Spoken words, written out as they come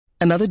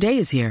Another day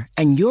is here,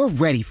 and you're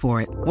ready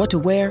for it. What to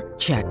wear?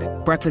 Check.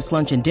 Breakfast,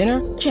 lunch, and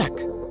dinner? Check.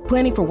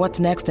 Planning for what's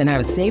next and how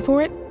to save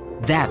for it?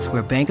 That's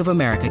where Bank of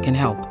America can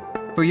help.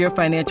 For your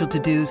financial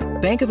to-dos,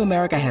 Bank of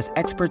America has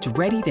experts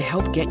ready to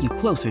help get you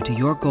closer to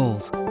your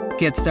goals.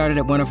 Get started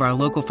at one of our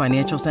local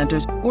financial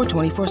centers or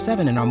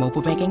 24/7 in our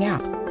mobile banking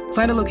app.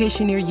 Find a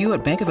location near you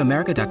at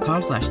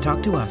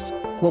bankofamerica.com/talktous.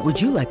 What would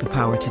you like the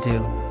power to do?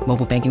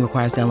 Mobile banking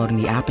requires downloading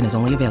the app and is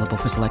only available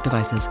for select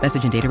devices.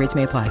 Message and data rates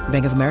may apply.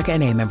 Bank of America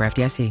N.A., member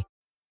FDIC.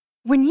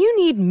 When you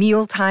need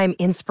mealtime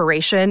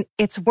inspiration,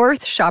 it's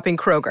worth shopping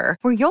Kroger,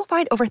 where you'll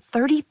find over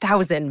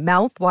 30,000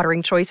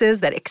 mouth-watering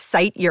choices that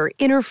excite your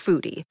inner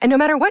foodie. And no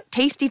matter what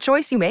tasty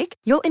choice you make,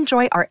 you'll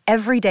enjoy our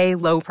everyday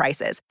low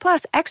prices,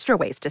 plus extra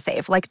ways to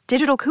save, like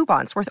digital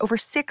coupons worth over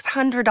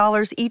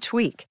 $600 each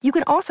week. You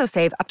can also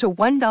save up to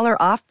 $1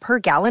 off per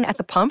gallon at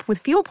the pump with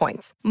fuel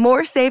points.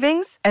 More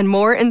savings and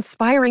more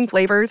inspiring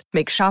flavors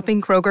make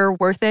shopping Kroger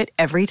worth it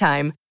every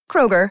time.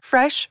 Kroger,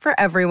 fresh for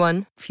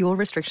everyone. Fuel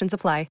restrictions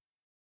apply.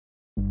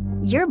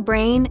 Your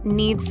brain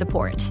needs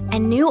support,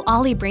 and new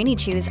Ollie Brainy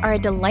Chews are a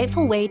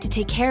delightful way to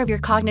take care of your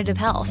cognitive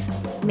health.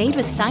 Made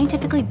with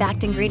scientifically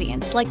backed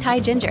ingredients like Thai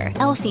ginger,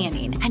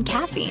 L-theanine, and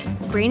caffeine,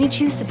 Brainy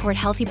Chews support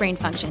healthy brain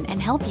function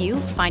and help you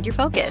find your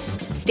focus,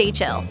 stay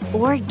chill,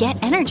 or get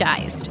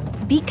energized.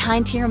 Be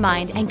kind to your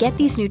mind and get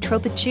these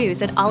nootropic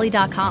chews at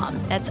ollie.com.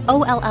 That's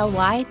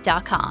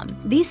OLLY.com.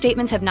 These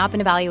statements have not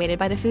been evaluated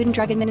by the Food and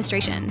Drug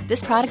Administration.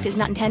 This product is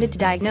not intended to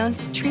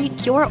diagnose, treat,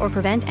 cure, or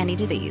prevent any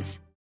disease.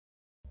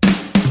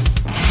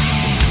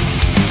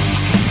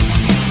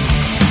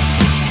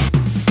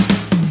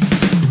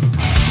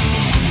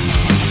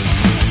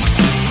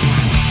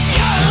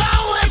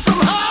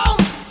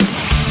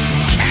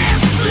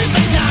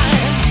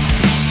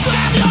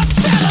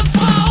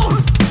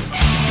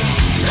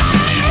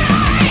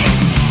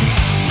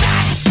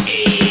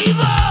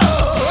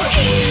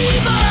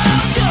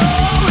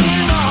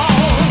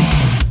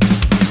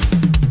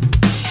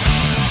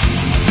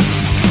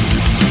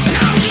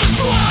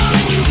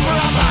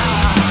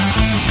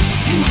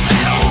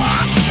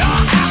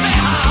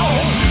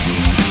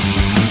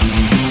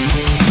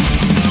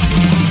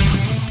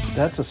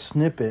 That's a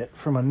snippet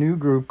from a new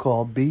group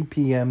called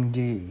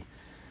BPMD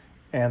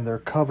and their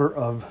cover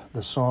of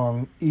the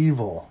song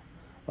Evil,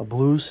 a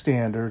blues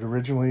standard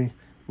originally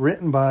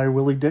written by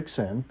Willie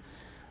Dixon,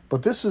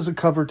 but this is a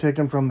cover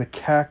taken from the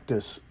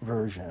Cactus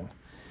version.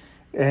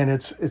 And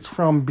it's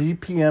from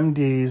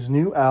BPMD's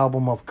new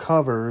album of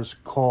covers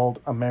called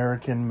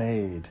American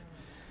Made.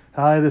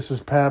 Hi, this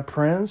is Pat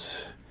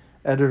Prince,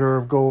 editor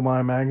of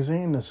Goldmine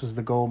Magazine. This is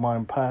the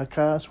Goldmine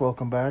Podcast.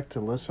 Welcome back to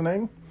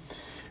listening.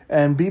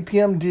 And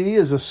BPMD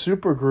is a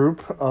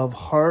supergroup of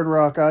hard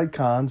rock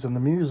icons in the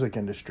music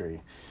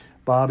industry.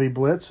 Bobby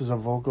Blitz is a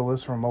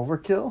vocalist from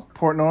Overkill.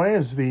 Portnoy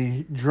is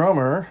the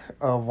drummer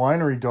of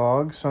Winery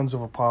Dog, Sons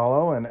of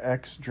Apollo, and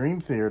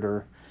ex-Dream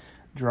Theater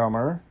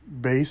drummer.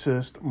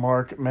 Bassist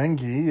Mark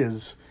Mengi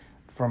is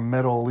from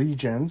Metal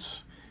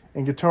Allegiance.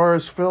 And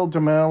guitarist Phil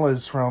DeMel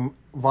is from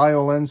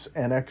Violence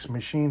and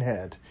ex-Machine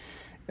Head.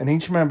 And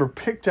each member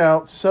picked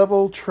out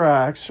several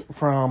tracks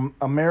from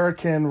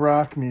American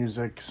rock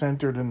music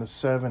centered in the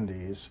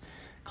 70s,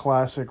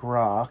 classic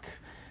rock.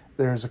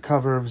 There's a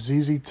cover of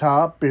ZZ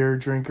Top, Beer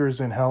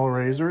Drinkers and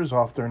Hellraisers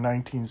off their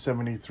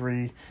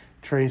 1973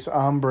 Tres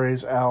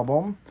Hombres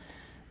album.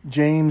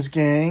 James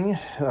Gang,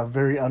 a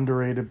very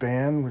underrated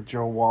band with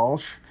Joe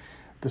Walsh.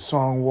 The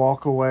song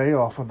Walk Away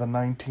off of the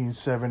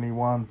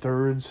 1971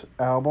 Thirds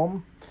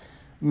album.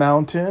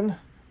 Mountain,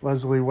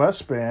 Leslie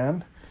West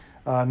Band.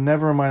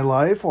 Never in My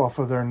Life off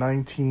of their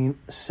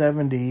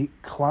 1970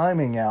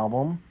 Climbing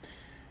album.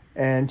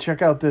 And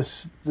check out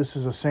this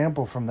is a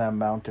sample from that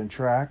Mountain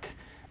track.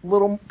 A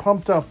little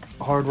pumped up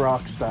hard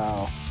rock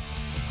style.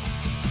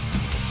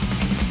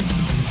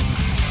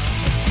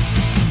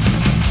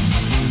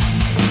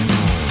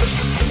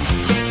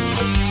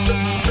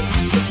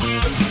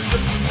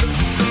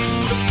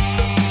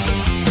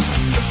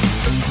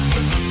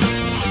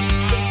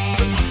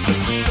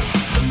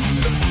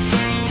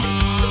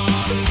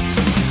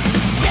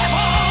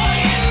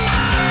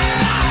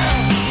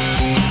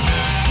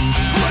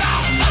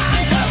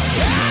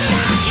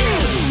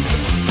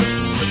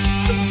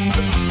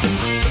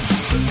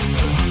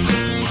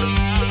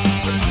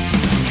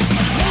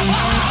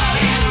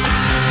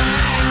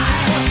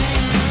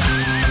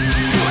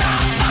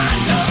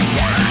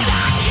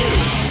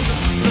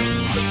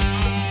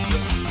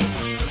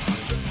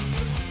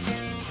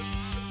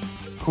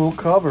 Cool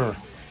cover.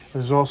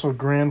 There's also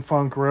Grand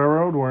Funk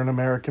Railroad, We're an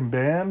American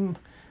Band,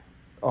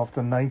 off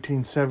the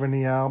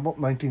 1973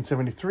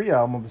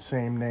 album of the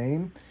same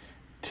name.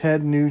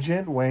 Ted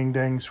Nugent, Wang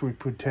Dang Sweet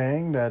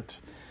Putang, that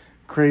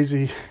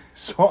crazy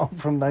song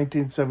from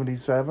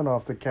 1977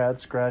 off the Cat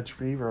Scratch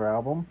Fever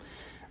album.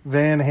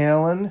 Van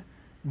Halen,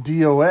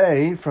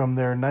 DOA from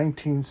their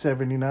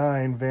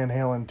 1979 Van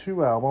Halen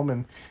 2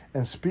 album.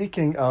 And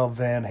speaking of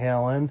Van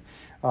Halen,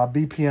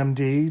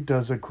 BPMD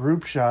does a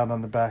group shot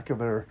on the back of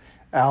their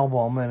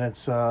album, and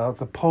it's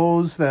the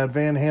pose that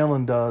Van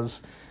Halen does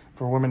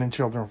for Women and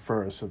Children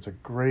First. It's a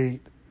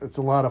great it's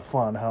a lot of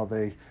fun how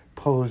they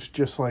pose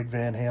just like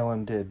Van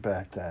Halen did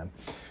back then.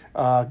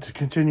 To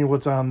continue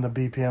what's on the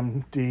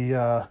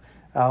BPMD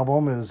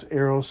album is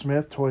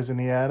Aerosmith, Toys in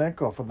the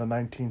Attic, off of the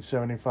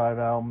 1975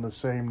 album the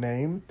same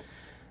name.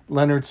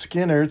 Leonard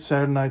Skinner,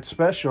 Saturday Night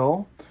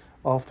Special,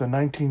 off the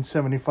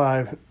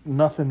 1975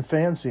 Nothing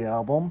Fancy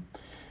album.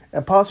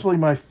 And possibly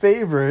my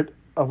favorite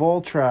of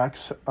all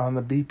tracks on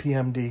the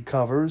BPMD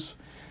covers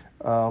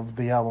of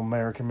the album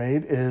American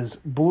Made is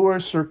Blue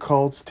Oyster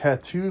Cult's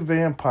Tattoo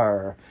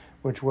Vampire,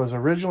 which was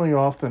originally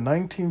off the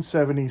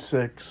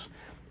 1976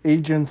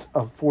 Agents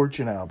of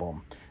Fortune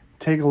album.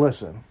 Take a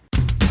listen.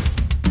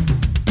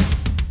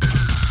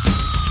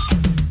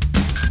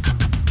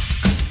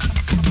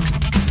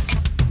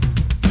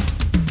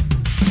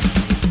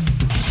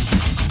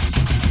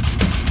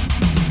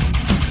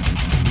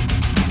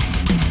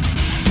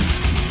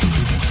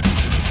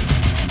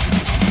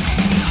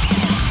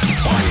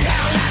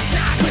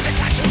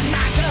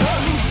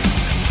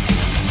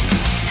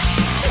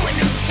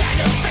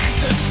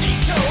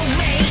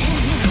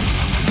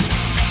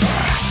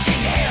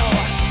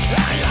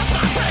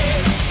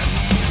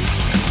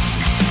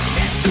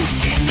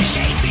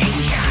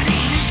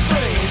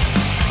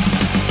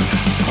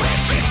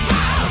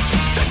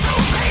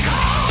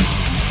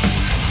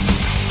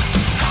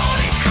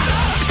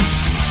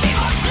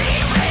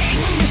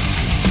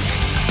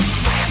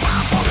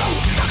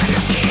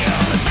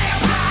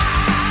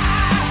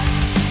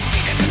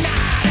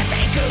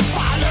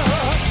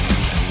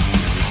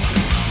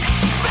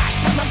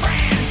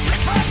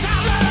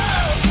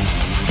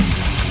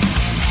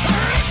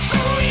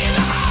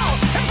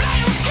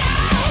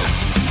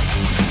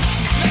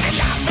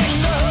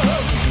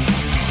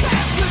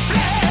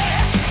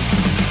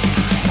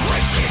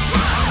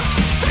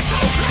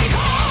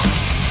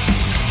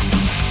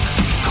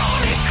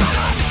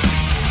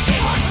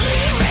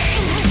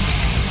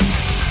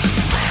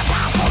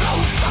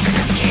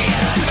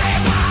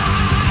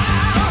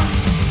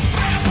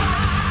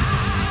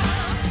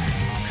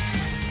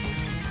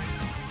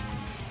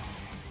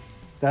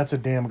 That's a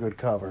damn good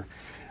cover.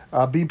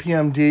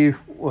 BPMD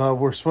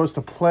were supposed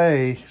to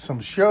play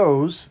some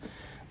shows,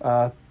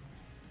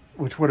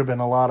 which would have been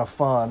a lot of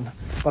fun.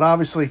 But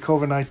obviously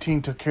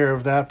COVID-19 took care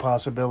of that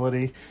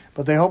possibility.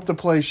 But they hope to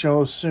play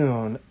shows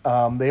soon.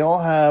 They all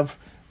have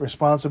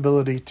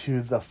responsibility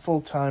to the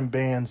full-time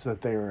bands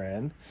that they are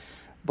in.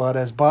 But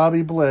as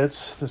Bobby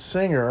Blitz, the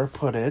singer,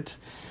 put it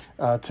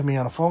to me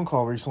on a phone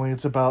call recently,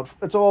 it's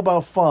all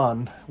about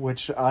fun,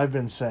 which I've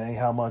been saying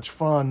how much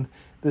fun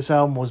this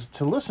album was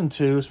to listen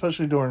to,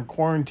 especially during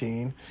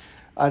quarantine.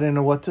 I didn't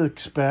know what to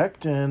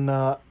expect, and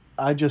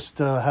I just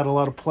had a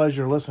lot of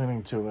pleasure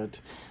listening to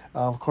it.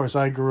 Of course,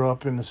 I grew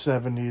up in the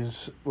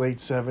 70s, late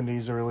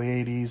 70s, early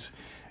 80s,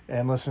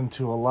 and listened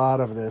to a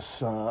lot of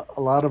this, a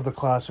lot of the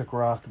classic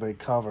rock they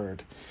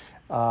covered.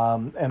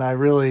 And I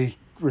really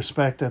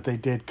respect that they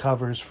did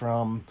covers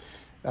from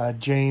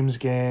James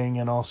Gang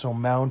and also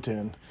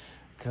Mountain,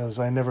 because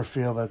I never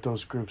feel that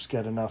those groups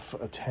get enough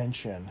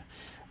attention.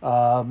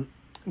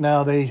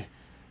 Now, the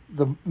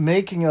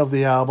making of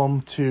the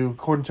album,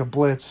 according to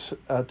Blitz,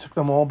 took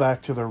them all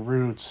back to their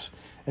roots,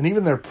 and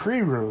even their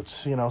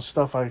pre-roots.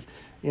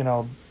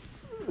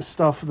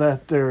 Stuff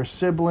that their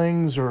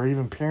siblings or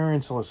even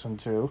parents listened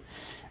to,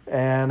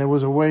 and it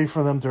was a way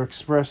for them to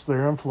express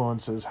their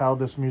influences, how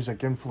this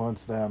music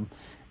influenced them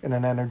in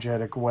an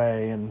energetic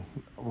way, and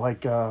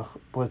like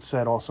Blitz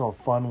said, also a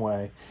fun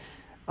way.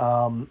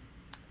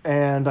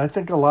 And I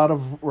think a lot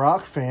of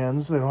rock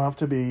fans, they don't have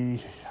to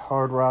be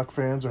hard rock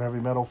fans or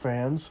heavy metal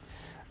fans,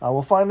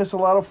 will find this a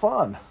lot of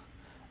fun.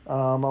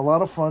 A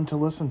lot of fun to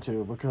listen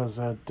to, because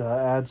it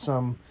adds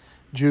some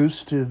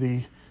juice to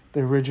the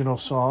original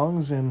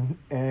songs.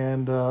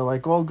 And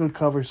like all good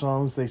cover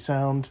songs, they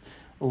sound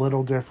a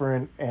little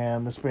different,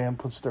 and this band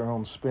puts their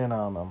own spin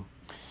on them.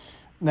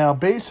 Now,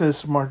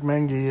 bassist Mark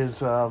Menghi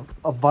is a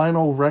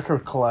vinyl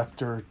record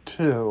collector,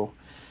 too.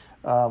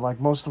 Like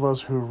most of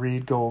us who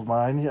read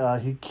Goldmine,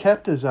 he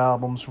kept his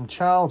albums from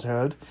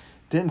childhood,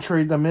 didn't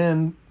trade them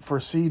in for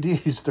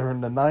CDs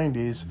during the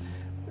 90s,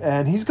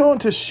 and he's going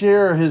to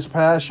share his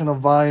passion of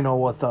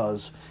vinyl with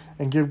us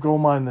and give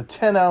Goldmine the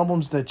 10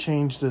 albums that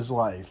changed his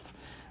life.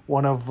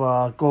 One of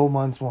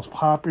Goldmine's most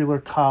popular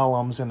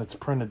columns in its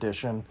print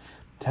edition,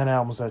 10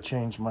 albums that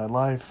changed my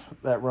life.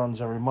 That runs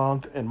every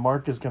month, and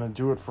Mark is going to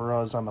do it for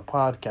us on the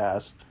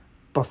podcast.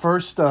 But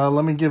first,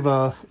 let me give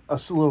a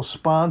little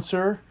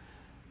sponsor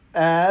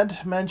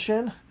ad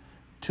mention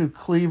to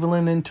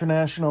Cleveland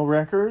International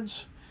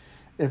Records.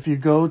 If you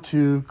go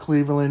to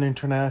Cleveland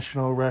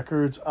International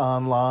Records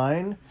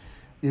online,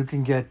 you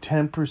can get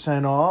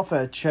 10% off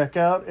at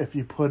checkout if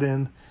you put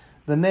in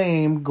the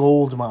name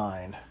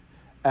Goldmine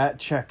at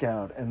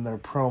checkout in their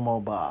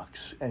promo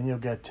box, and you'll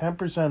get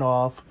 10%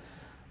 off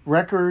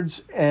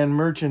records and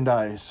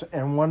merchandise.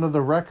 And one of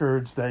the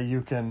records that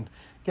you can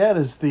get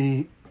is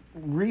the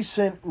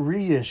recent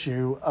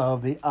reissue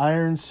of the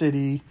Iron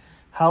City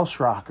House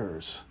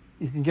Rockers.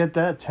 You can get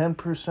that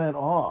 10%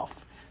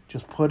 off.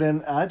 Just put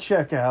in at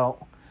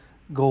checkout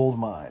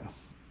Goldmine.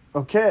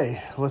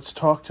 Okay, let's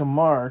talk to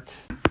Mark.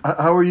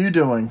 How are you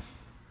doing?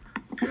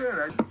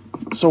 Good.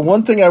 So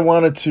one thing I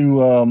wanted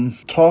to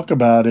talk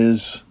about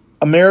is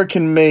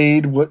American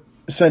Made, what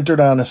centered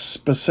on a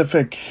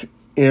specific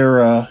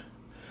era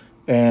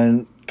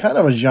and kind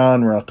of a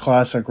genre,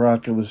 classic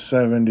rock of the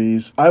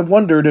 70s. I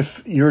wondered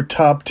if your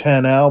top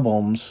 10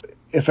 albums,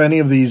 if any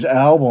of these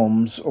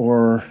albums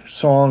or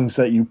songs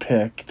that you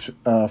picked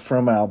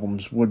from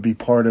albums would be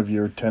part of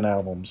your 10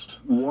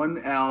 albums. One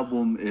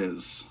album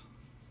is.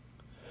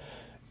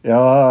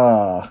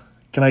 Yeah.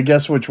 Can I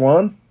guess which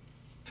one?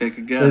 Take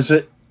a guess.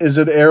 Is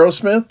it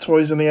Aerosmith,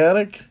 Toys in the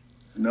Attic?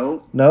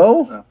 Nope.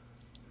 No?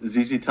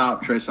 ZZ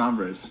Top, Tres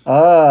Hombres.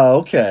 Ah,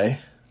 okay.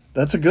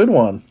 That's a good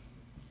one.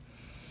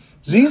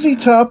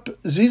 ZZ Top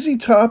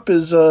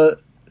is, I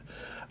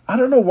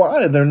don't know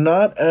why. They're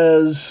not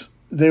as,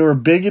 they were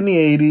big in the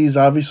 80s,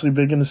 obviously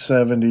big in the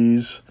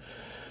 70s,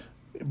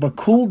 but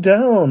cooled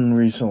down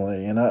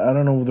recently, and I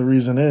don't know what the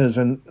reason is.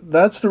 And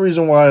that's the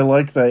reason why I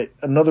like that.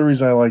 Another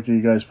reason I like that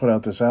you guys put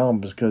out this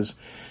album is because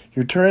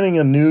you're turning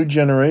a new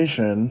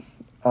generation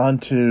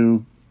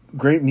onto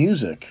great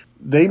music.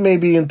 They may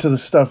be into the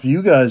stuff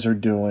you guys are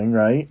doing,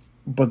 right?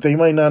 But they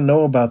might not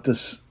know about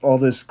all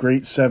this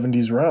great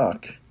 70s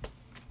rock.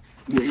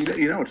 Yeah,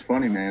 you know it's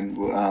funny, man.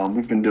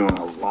 We've been doing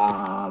a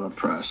lot of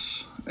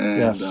press and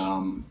Yes.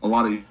 a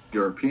lot of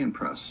European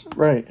press.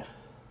 Right.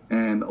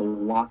 And a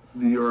lot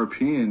of the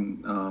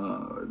European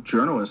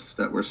journalists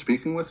that we're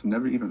speaking with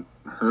never even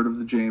heard of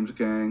the James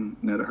Gang,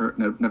 never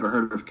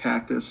heard of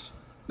Cactus,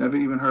 never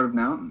even heard of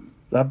Mountain.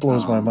 That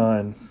blows my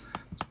mind.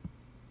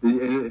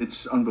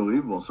 It's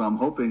unbelievable. So I'm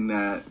hoping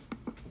that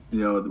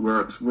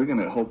we're going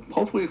to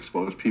hopefully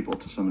expose people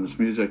to some of this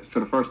music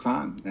for the first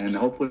time, and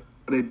hopefully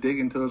they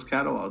dig into those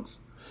catalogs.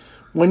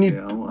 When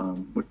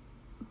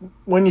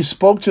you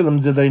spoke to them,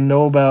 did they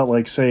know about,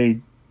 like,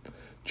 say,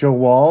 Joe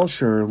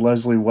Walsh or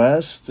Leslie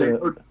West?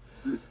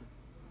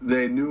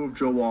 They knew of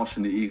Joe Walsh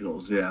and the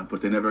Eagles, yeah,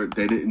 but they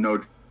didn't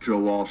know Joe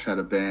Walsh had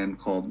a band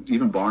called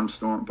even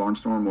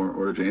Barnstorm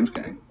or the James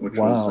Gang, which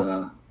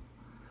was.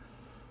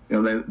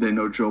 They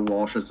know Joe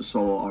Walsh as a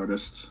solo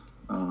artist,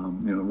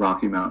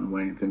 Rocky Mountain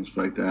Way and things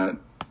like that,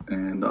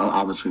 and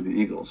obviously the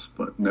Eagles,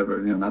 but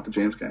never, not the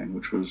James Gang,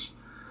 which was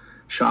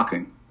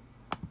shocking.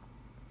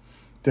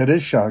 That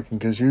is shocking,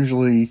 because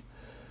usually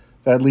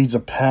that leads a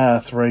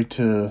path right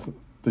to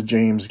the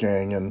James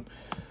Gang. And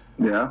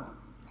yeah,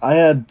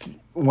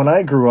 when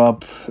I grew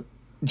up,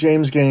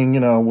 James Gang,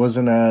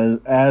 wasn't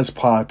as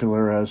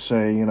popular as,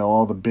 say,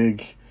 all the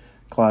big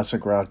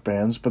classic rock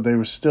bands, but they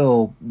were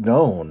still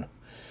known.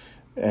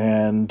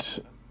 And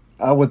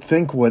I would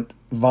think with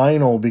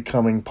vinyl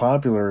becoming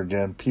popular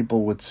again,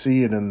 people would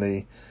see it in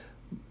the,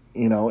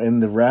 in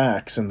the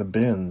racks and the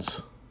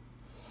bins.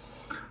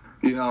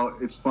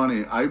 It's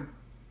funny. I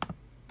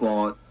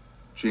bought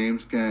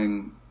James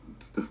Gang,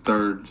 the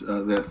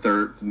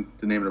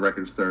name of the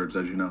record is Thirds,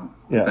 as you know.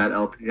 Yeah. That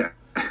LP, I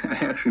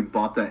actually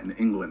bought that in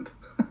England.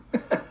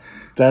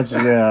 That's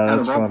out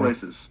of all funny.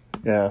 Places.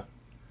 Yeah.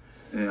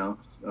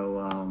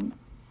 So,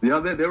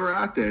 they were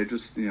out there.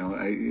 Just,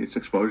 it's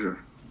exposure.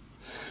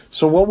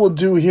 So what we'll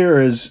do here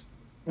is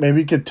maybe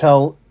you could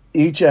tell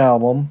each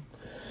album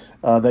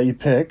that you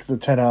pick, the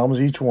 10 albums,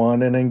 each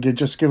one, and then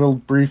just give a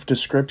brief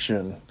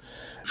description.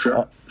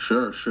 Sure.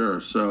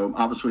 So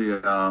obviously,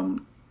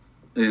 and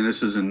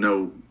this is in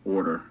no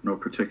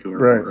particular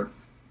order.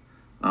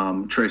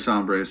 Tres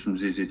Hombres from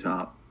ZZ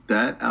Top.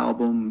 That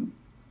album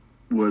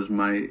was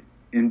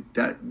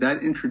that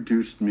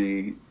introduced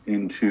me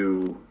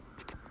into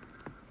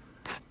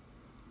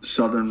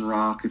Southern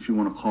rock, if you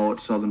want to call it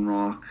Southern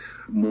rock,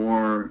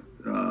 more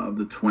of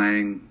the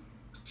twang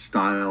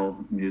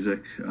style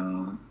music,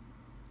 and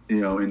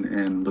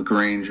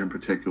LaGrange in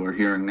particular,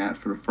 hearing that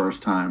for the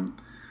first time.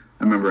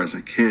 I remember as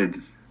a kid,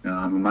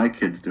 my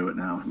kids do it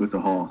now with the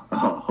whole,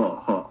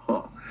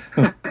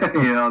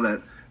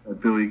 that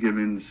Billy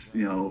Gibbons,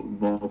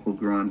 vocal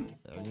grunt.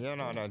 You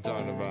know what I'm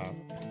talking about.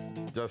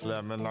 Just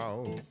let me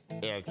know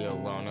if you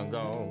want to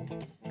go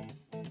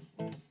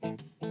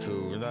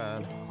to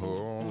that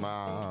home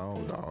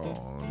out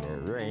on the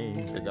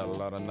range. They got a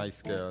lot of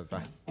nice girls.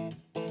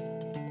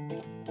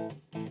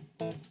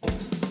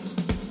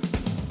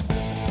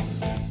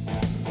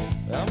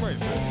 I'm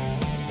racing.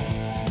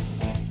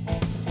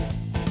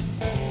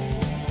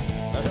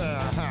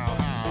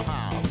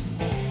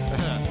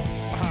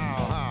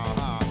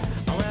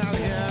 Well,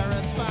 here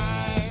it's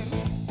fine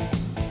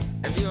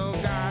if you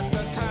got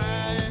the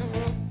time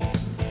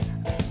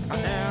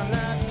and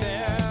the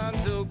time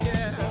to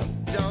get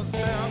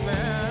yourself in.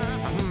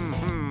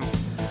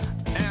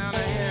 And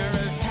here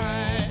is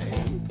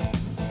time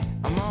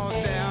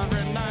almost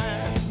every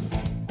night.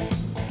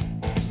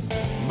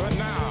 But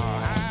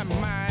now I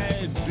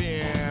might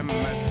be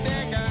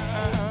mistaken.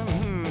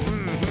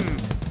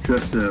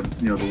 Just the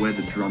way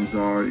the drums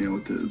are,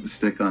 with the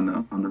stick on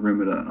the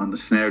rim of on the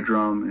snare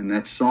drum, and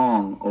that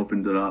song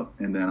opened it up.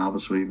 And then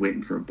obviously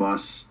Waiting for a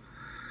Bus.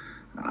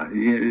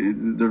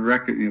 The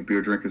record,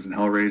 Beer Drinkers and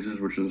Hellraisers,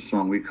 which is a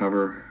song we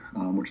cover,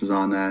 which is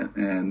on that,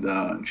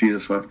 and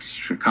Jesus Left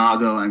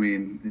Chicago. I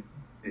mean,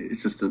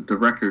 it's just the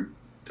record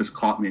just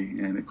caught me,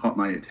 and it caught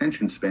my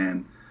attention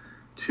span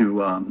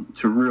to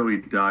really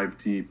dive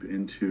deep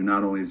into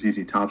not only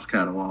ZZ Top's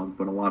catalog,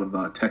 but a lot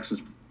of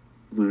Texas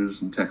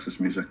blues and Texas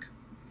music.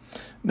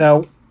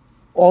 Now,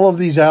 all of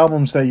these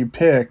albums that you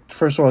picked,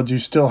 first of all, do you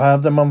still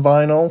have them on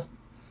vinyl?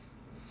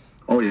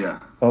 Oh yeah.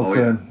 Oh,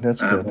 good. Yeah.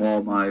 That's I good. have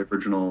all my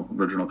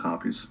original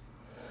copies.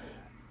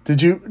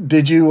 Did you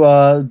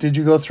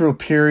go through a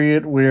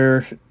period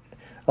where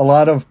a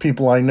lot of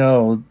people I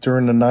know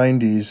during the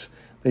 90s,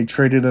 they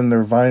traded in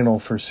their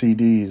vinyl for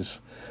CDs?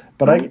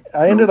 But I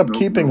ended up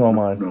keeping all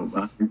mine.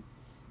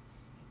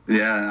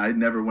 I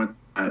never went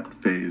that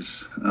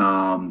phase.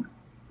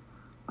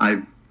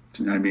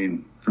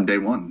 From day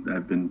one,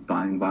 I've been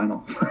buying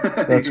vinyl.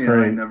 That's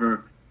great.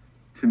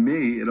 To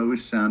me, it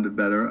always sounded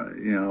better,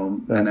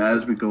 and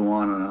as we go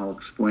on, and I'll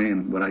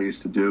explain what I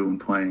used to do in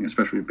playing,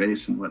 especially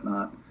bass and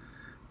whatnot.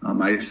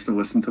 I used to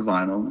listen to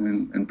vinyl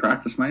and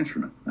practice my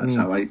instrument. That's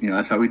how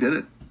that's how we did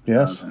it.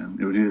 Yes.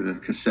 It was either the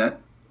cassette,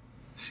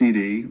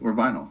 CD, or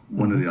vinyl,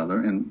 one or the other.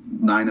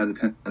 And 9 out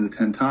of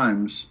 10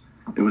 times,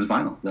 it was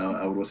vinyl that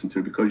I would listen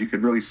to, because you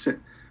could really sit.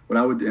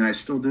 And I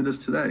still do this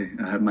today.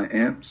 I have my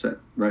amp set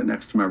right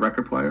next to my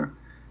record player.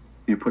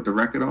 You put the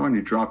record on,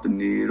 you drop the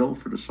needle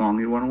for the song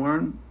you want to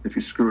learn. If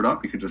you screw it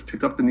up, you could just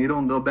pick up the needle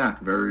and go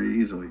back very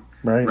easily,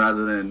 right?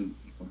 Rather than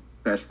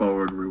fast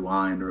forward,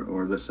 rewind,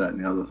 or this, that,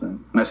 and the other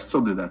thing. And I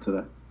still do that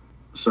today.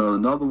 So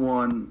another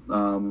one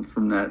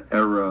from that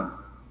era,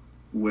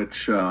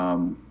 which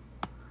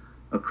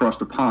Across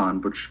the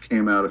Pond, which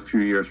came out a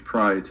few years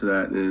prior to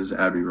that, is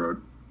Abbey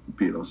Road,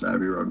 Beatles,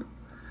 Abbey Road.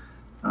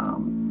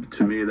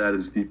 To me, that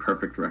is the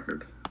perfect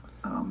record.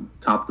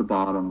 Top to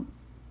bottom,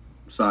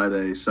 side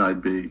A,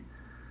 side B,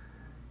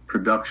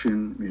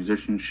 production,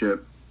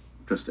 musicianship,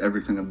 just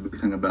everything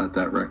about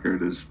that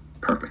record is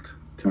perfect.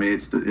 To me,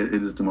 it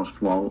is the most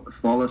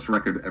flawless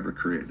record ever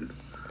created.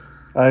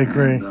 I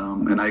agree.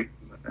 And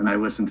I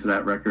listened to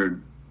that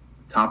record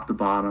top to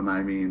bottom.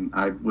 I mean,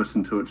 I've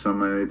listened to it so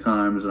many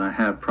times, and I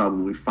have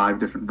probably 5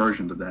 different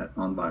versions of that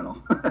on vinyl.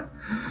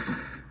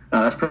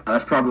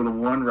 That's probably the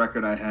one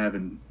record I have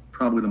in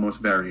probably the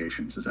most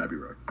variations is Abbey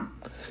Road.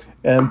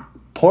 And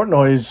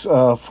Portnoy's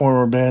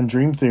former band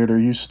Dream Theater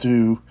used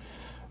to.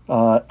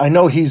 I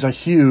know he's a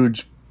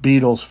huge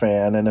Beatles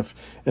fan, and if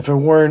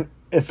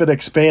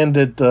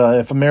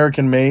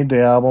American Made,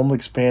 the album,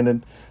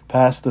 expanded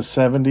past the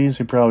 70s,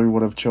 he probably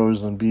would have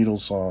chosen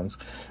Beatles songs.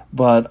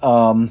 But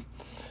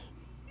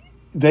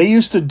they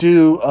used to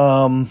do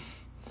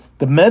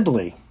the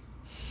medley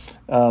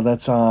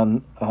that's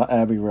on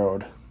Abbey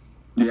Road.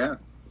 Yeah.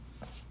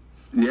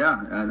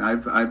 Yeah, and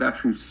I've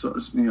actually saw,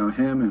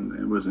 him, and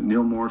it was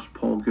Neil Morse,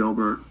 Paul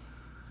Gilbert,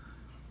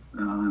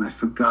 and I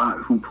forgot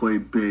who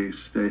played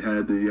bass. They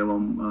had the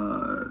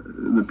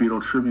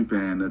Beatle tribute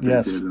band that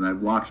they did, and I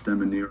watched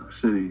them in New York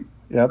City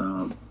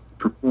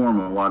perform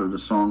a lot of the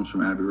songs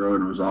from Abbey Road,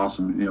 and it was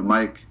awesome.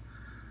 Mike,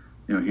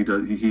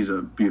 he's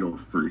a Beatle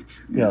freak.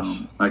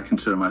 Yes, I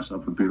consider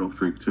myself a Beatle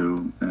freak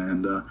too,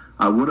 and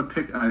I would have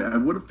picked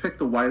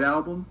the White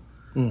Album,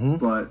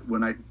 but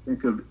when I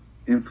think of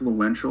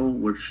influential,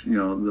 which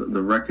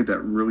the record that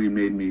really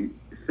made me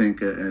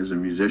think as a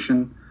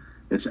musician,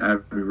 it's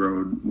Abbey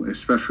Road,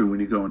 especially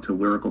when you go into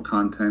lyrical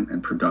content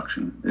and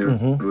production.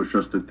 It was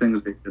just the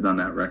things they did on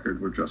that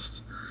record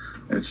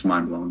it's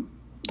mind-blowing.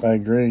 I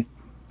agree.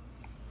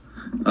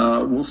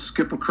 We'll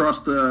skip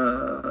across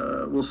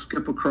the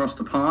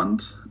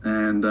pond,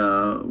 and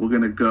we're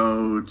going to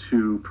go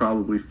to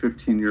probably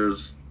 15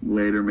 years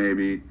later,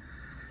 maybe.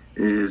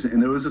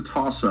 And it was a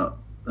toss-up.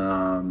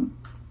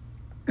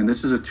 And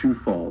this is a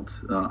twofold: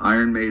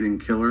 Iron Maiden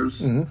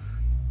Killers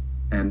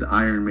and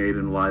Iron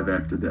Maiden Live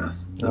After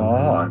Death.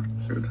 Live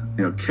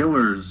record.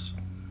 Killers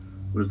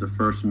was the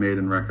first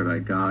Maiden record I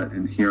got,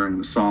 and hearing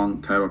the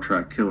song title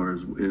track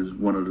Killers is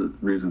one of the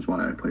reasons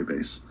why I play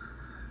bass.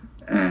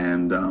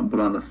 And but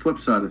on the flip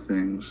side of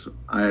things,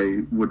 I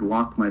would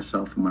lock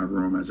myself in my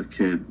room as a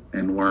kid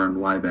and learn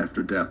Live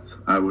After Death.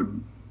 I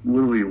would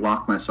literally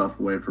lock myself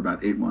away for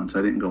about 8 months.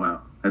 I didn't go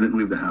out. I didn't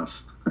leave the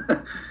house.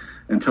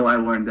 Until I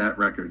learned that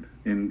record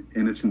in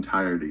its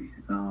entirety.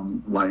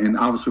 And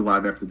obviously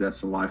Live After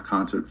Death's a live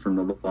concert from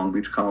the Long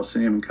Beach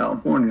Coliseum in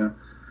California.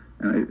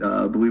 And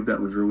I believe that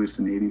was released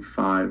in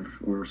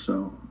 85 or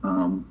so.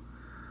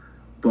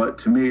 But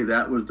to me,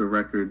 that was the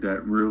record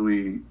that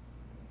really,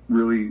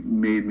 really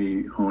made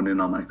me hone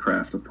in on my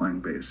craft of playing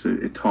bass.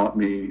 It taught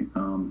me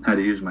how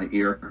to use my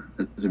ear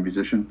as a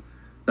musician,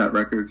 that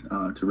record,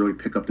 to really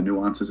pick up the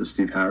nuances of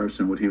Steve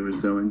Harris and what he was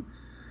doing.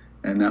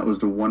 And that was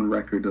the one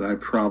record that I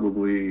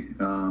probably,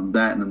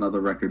 that and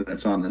another record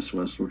that's on this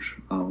list, which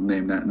I'll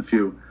name that in a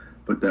few,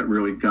 but that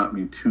really got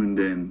me tuned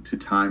in to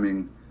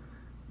timing,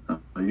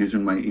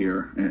 using my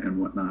ear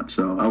and whatnot.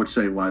 So I would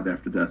say Live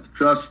After Death,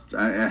 just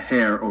a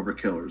hair over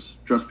Killers,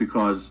 just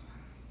because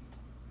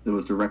it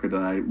was the record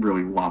that I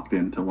really locked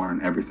in to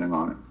learn everything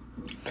on it.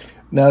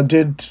 Now,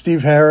 did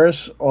Steve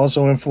Harris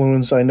also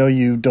influence, I know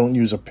you don't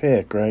use a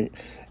pick, right?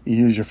 You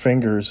use your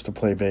fingers to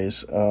play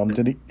bass.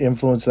 Did he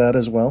influence that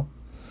as well?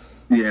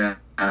 Yeah,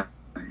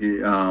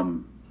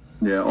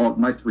 Yeah, all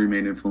my three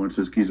main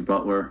influences: Geezer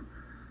Butler,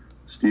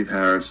 Steve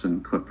Harris,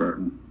 and Cliff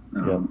Burton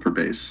for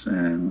bass,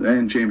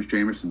 and James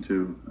Jamerson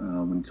too.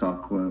 When you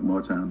talk about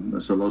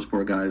Motown, so those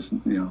four guys,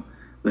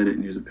 they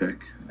didn't use a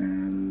pick,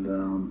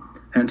 and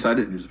hence I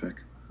didn't use a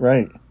pick.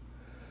 Right.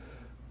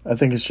 I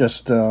think it's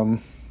just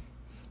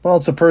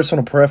it's a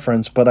personal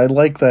preference, but I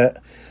like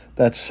that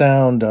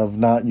sound of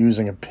not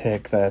using a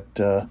pick.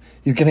 That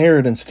you can hear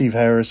it in Steve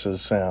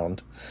Harris's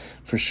sound,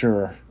 for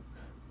sure.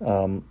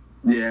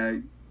 Yeah,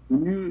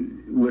 when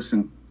you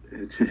listen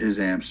to his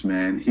amps,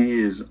 man,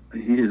 he is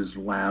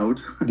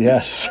loud.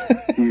 Yes.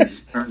 He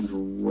is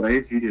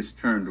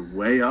turned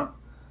way up.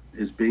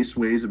 His bass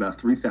weighs about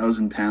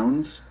 3,000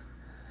 pounds,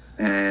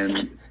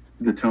 and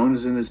the tone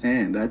is in his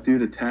hand. That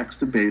dude attacks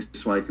the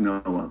bass like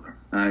no other.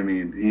 I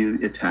mean,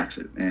 he attacks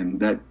it,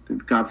 and that,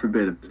 God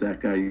forbid, if that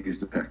guy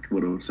used a pick,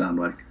 what it would sound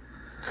like.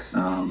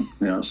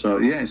 So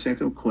yeah, same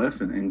thing with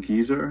Cliff and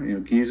Geezer.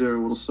 Geezer a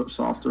little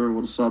softer, a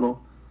little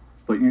subtle,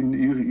 but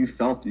you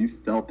felt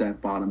that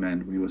bottom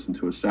end when you listen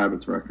to a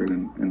Sabbath record,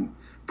 and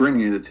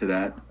bringing it to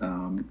that.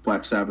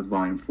 Black Sabbath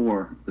Volume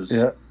 4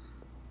 is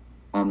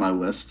on my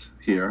list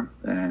here,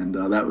 and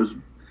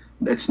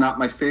it's not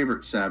my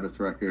favorite Sabbath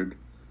record,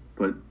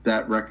 but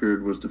that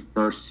record was the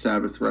first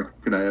Sabbath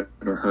record I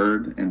ever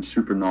heard, and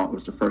Supernaut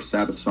was the first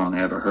Sabbath song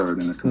I ever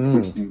heard, and it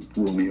completely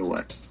blew me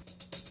away.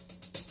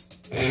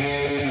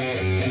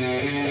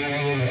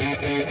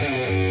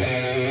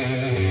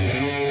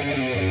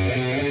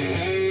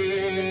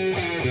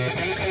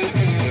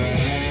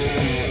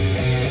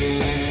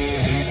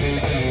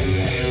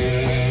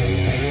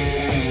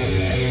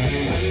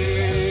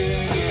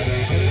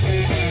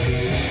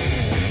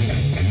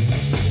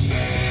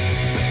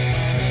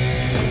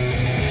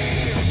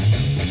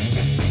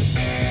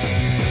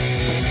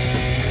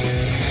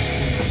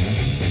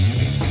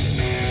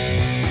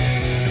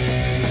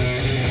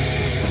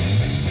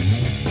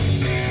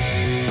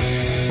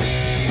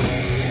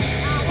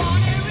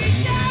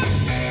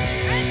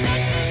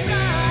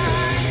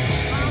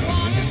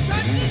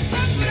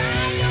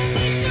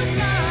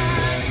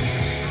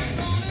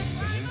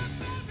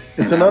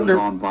 It was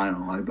on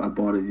vinyl. I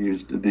bought the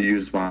used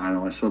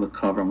vinyl. I saw the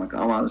cover. I'm like,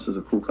 oh wow, this is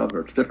a cool cover.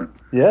 It's different.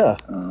 Yeah.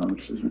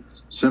 It's a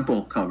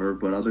simple cover,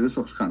 but I was like, this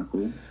looks kind of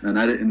cool. And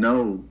I didn't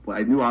know.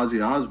 I knew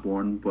Ozzy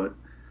Osbourne, but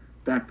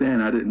back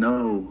then I didn't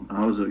know.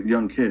 I was a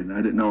young kid.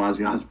 I didn't know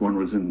Ozzy Osbourne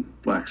was in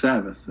Black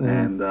Sabbath.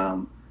 And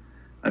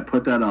I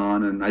put that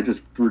on, and I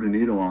just threw the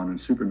needle on in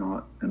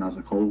Supernaut, and I was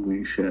like,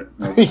 holy shit!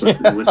 And I was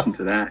like, listen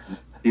to that.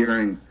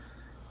 Hearing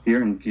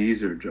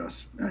Geezer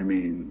just, I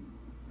mean,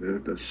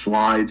 the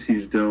slides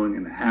he's doing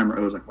and the hammer,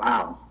 it was like,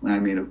 wow. I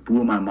mean, it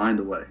blew my mind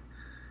away.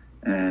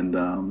 And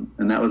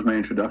that was my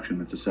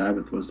introduction to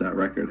Sabbath, was that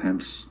record,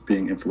 hence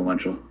being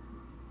influential.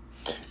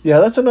 Yeah,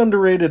 that's an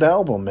underrated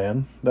album,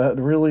 man. That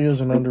really is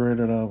an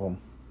underrated album.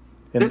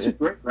 And it's a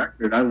great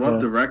record. I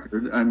love the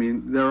record. I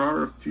mean, there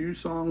are a few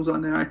songs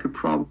on there I could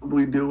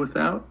probably do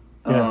without.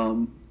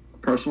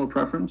 Personal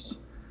preference.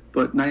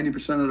 But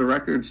 90% of the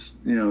records,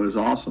 is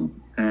awesome.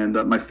 And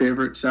my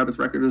favorite Sabbath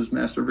record is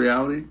Master of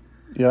Reality.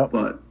 Yeah.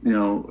 But,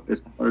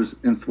 as far as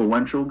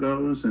influential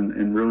goes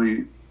and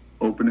really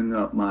opening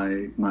up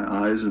my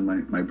eyes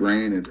and my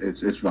brain,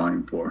 it's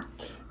Volume 4.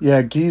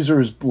 Yeah,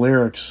 Geezer's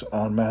lyrics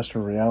on Master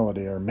of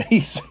Reality are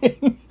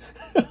amazing.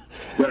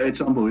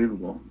 It's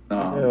unbelievable.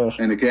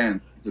 And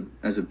again,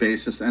 as a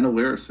bassist and a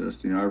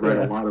lyricist, I write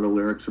a lot of the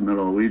lyrics for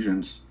Metal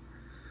Allegiance.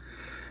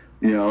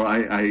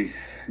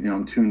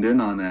 I'm tuned in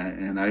on that,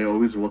 and I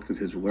always looked at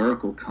his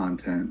lyrical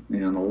content.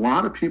 And a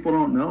lot of people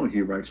don't know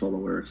he writes all the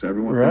lyrics.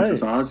 Everyone thinks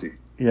it's Ozzy.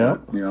 Yeah.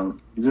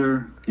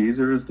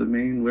 Geezer is the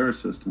main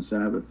lyricist in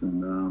Sabbath,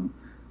 and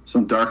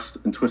some dark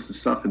and twisted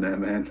stuff in there,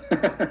 man.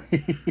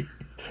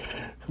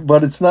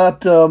 But it's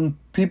not.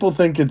 People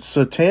think it's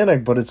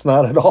satanic, but it's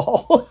not at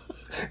all.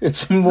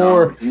 It's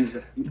more.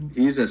 No,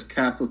 he's as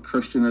Catholic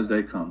Christian as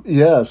they come.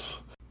 Yes.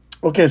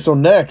 Okay, so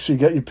next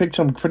you picked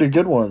some pretty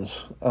good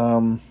ones,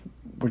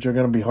 which are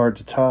going to be hard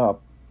to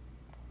top.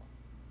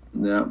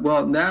 Yeah.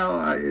 Well,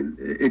 now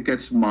it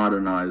gets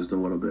modernized a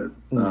little bit.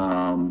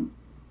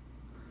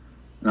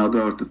 And I'll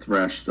go with the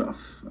thrash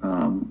stuff.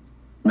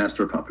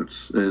 Master of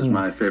Puppets is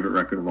my favorite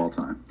record of all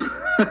time.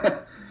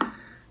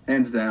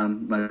 Hands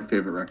down, my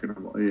favorite record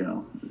of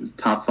all,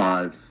 top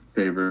 5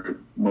 favorite,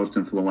 most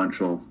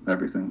influential,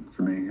 everything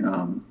for me.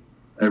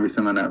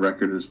 Everything on that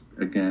record is,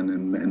 again,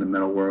 in the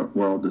metal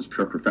world is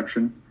pure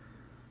perfection.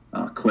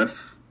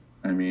 Cliff,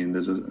 I mean,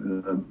 there's a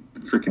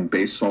freaking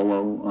bass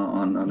solo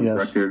on the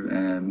record,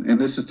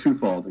 and this is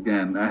twofold.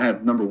 Again, I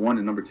have number 1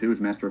 and number 2 is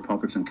Master of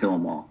Puppets and Kill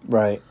 'Em All.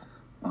 Right.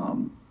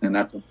 And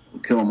that's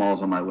Kill 'Em All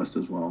is on my list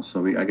as well.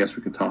 So I guess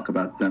we could talk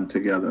about them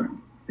together.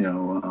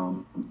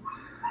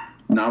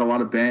 Not a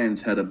lot of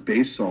bands had a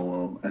bass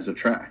solo as a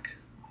track,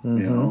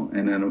 and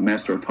then a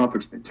Master of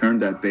Puppets, they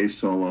turned that bass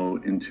solo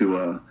into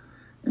a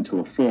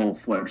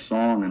full-fledged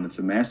song, and it's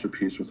a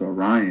masterpiece with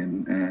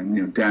Orion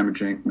and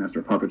Damage Inc., Master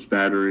of Puppets,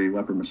 Battery,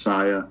 Leper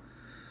Messiah.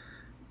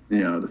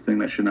 The Thing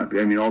That Should Not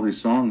Be. I mean, all these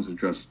songs are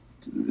just,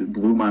 it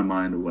blew my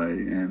mind away,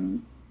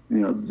 and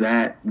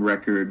that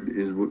record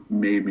is what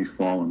made me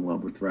fall in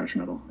love with thrash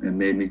metal and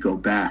made me go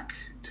back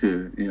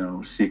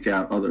to, seek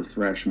out other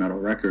thrash metal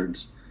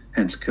records,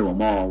 hence Kill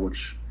 'Em All,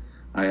 which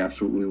I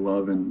absolutely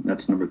love, and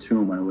that's number 2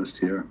 on my list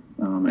here.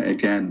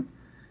 Again,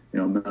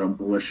 Metal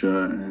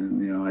Militia,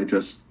 and,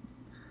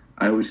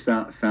 I always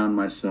found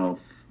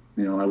myself,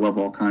 I love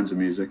all kinds of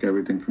music,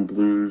 everything from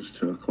blues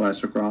to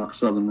classic rock,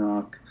 southern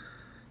rock,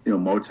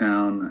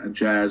 Motown,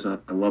 jazz, I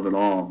love it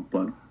all,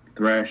 but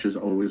thrash is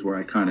always where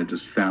I kind of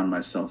just found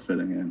myself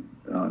fitting in,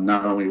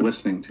 not only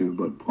listening to,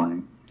 but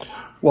playing.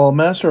 Well,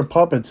 Master of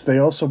Puppets, they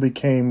also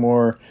became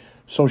more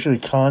socially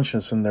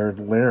conscious in their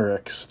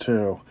lyrics,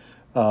 too.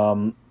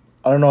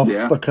 I don't know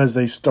if because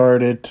they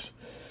started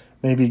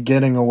maybe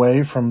getting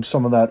away from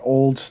some of that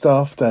old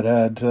stuff that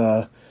had,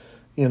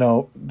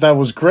 that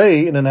was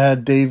great, and it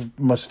had Dave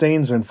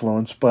Mustaine's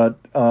influence, but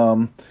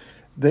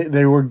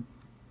they were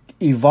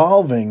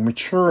evolving,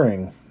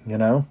 maturing,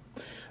 even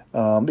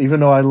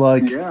though I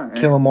like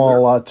Kill 'Em All a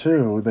lot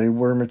too, they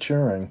were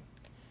maturing.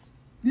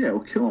 Yeah,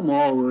 well, Kill 'Em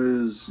All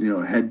is,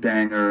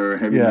 headbanger,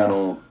 heavy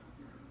metal.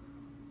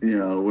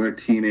 We're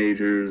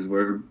teenagers,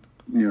 we're,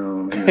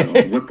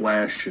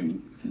 Whiplash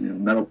and,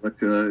 Metal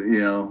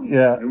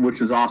Militia,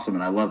 which is awesome,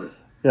 and I love it.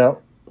 Yeah.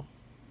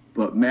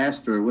 But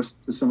Master,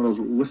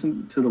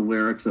 listen to the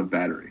lyrics of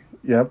Battery.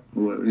 Yep.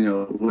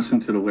 Listen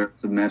to the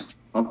lyrics of Master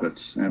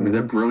Puppets. I mean,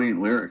 they're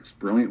brilliant lyrics,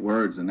 brilliant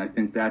words, and I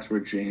think that's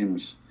where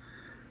James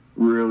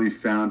really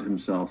found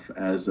himself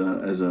as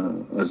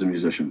a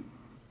musician.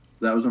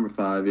 That was number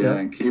 5,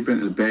 and keeping it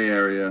in the Bay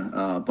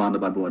Area,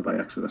 Bonded by Blood by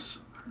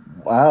Exodus.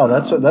 Wow,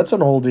 that's an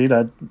oldie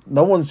that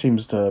no one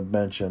seems to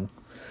mention.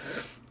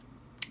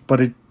 But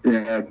if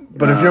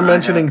you're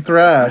mentioning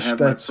thrash,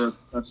 that's my first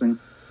pressing.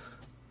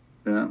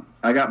 Yeah,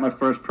 I got my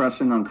first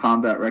pressing on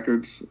Combat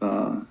Records.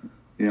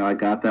 I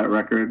got that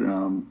record.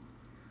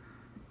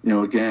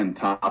 Again,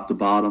 top to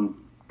bottom,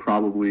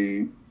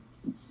 probably,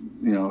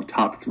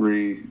 top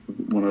 3,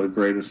 one of the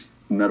greatest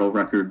metal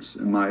records,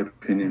 in my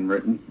opinion,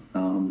 written.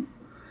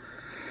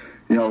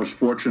 I was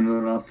fortunate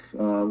enough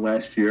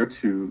last year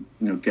to,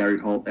 Gary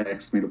Holt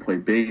asked me to play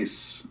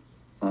bass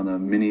on a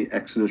mini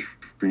Exodus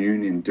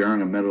reunion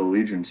during a Metal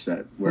Legion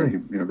set where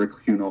Rick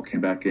Hunold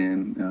came back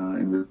in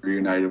and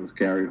reunited with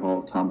Gary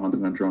Holt, Tom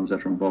Hunting on drums,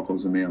 Etron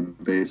vocals, and me on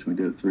bass. And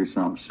we did a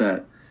 3-song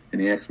set, and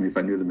he asked me if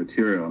I knew the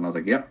material, and I was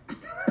like, "Yep,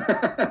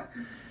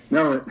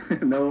 know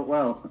it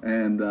well."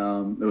 And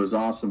it was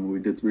awesome. We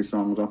did 3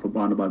 songs off of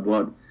Bonded by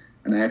Blood,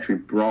 and I actually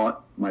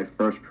brought my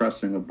first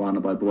pressing of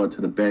Bonded by Blood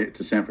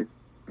to San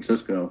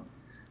Francisco,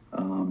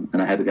 and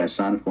I had the guy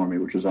sign it for me,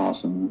 which was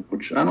awesome.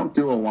 Which I don't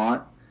do a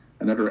lot.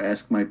 I never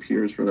ask my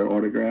peers for their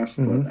autographs,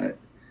 but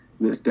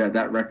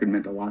that record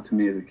meant a lot to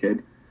me as a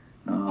kid,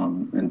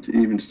 and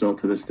even still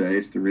to this day,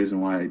 it's the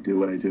reason why I do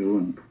what I do,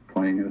 and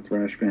playing in a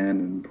thrash band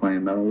and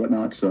playing metal and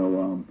whatnot.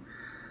 So,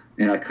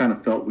 I kind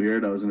of felt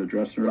weird. I was in a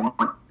dressing room,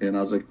 and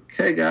I was like,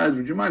 "Hey guys,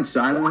 would you mind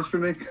signing this for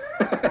me?"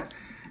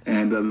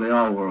 And they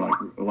all were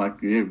like,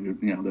 they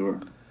were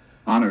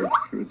honored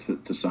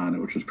to sign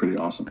it, which was pretty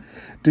awesome.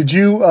 Did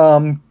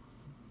you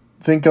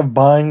think of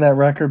buying that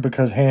record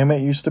because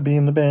Hammett used to be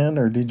in the band,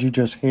 or did you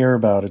just hear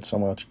about it so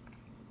much?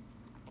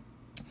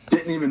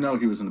 Didn't even know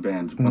he was in the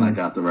band when I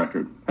got the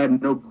record. I had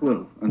no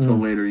clue until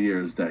later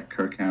years that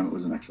Kirk Hammett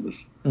was in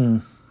Exodus. We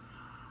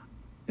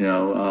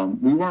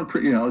weren't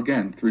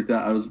again,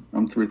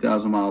 I'm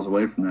 3,000 miles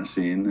away from that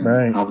scene,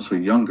 and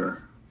obviously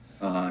younger,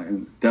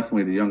 and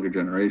definitely the younger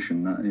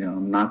generation.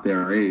 I'm not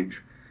their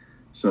age,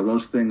 so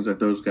those things that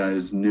those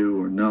guys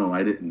knew or know,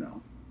 I didn't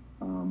know.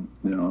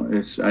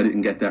 I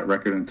didn't get that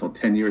record until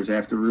 10 years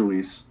after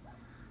release.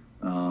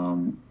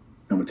 And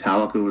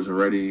Metallica was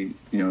already,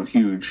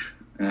 huge,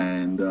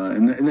 and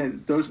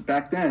those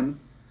back then,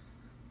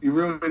 you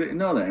really didn't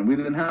know that, and we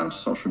didn't have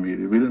social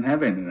media, we didn't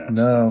have any of that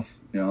stuff.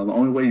 The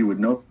only way you would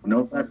know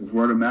that was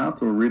word of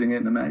mouth or reading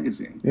it in a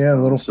magazine. Yeah,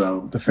 the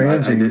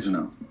fanzines. I didn't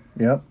know.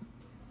 Yep.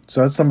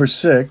 So that's number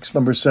 6.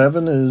 Number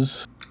 7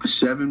 is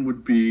 7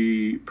 would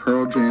be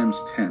Pearl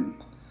Jam's 10.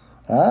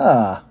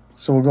 Ah.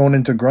 So we're going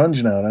into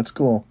grunge now. That's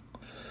cool.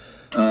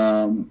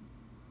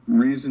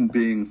 Reason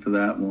being for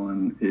that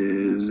one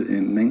is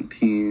in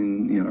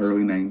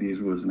early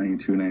 90s, was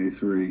 92,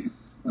 93,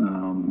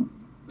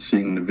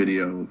 seeing the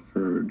video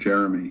for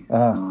Jeremy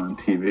on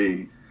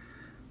TV.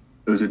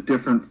 It was a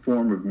different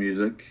form of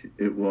music.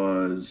 It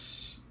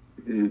was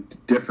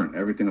different.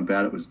 Everything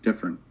about it was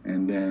different.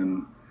 And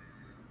then,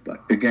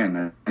 but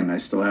again, I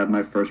still have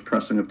my first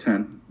pressing of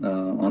 10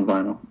 on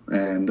vinyl.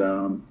 And,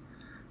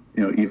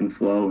 Even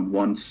Flow and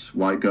Once,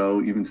 Why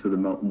Go, even to the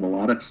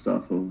melodic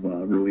stuff of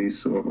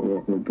Release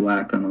or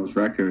Black on those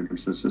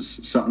records. There's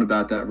just something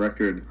about that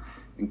record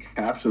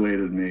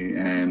encapsulated me,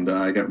 and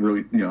I got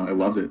really, I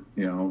loved it.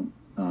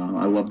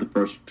 I loved the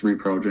first 3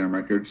 Pearl Jam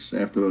records.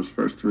 After those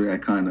first 3, I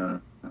kind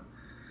of,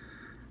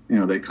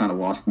 they kind of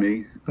lost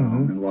me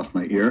and lost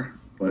my ear.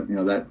 But,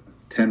 that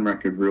 10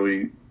 record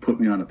really put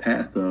me on a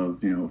path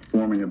of,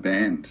 forming a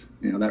band.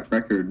 That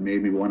record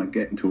made me want to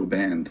get into a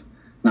band.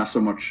 Not so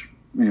much,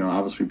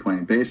 obviously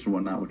playing bass and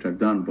whatnot, which I've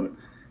done, but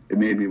it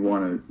made me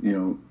want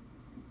to,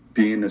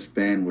 be in this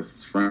band with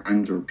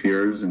friends or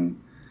peers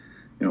and,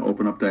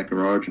 open up that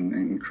garage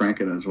and crank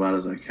it as loud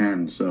as I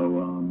can.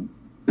 So,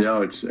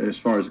 it's, as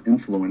far as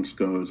influence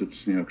goes,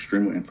 it's,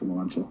 extremely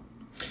influential.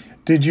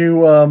 Did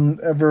you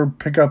ever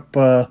pick up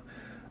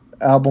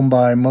album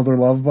by Mother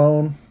Love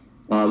Bone?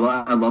 I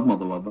love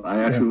Mother Love Bone.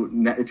 I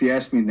actually, if you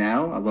ask me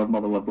now, I love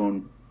Mother Love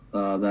Bone,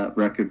 that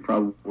record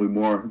probably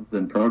more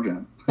than Pearl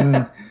Jam.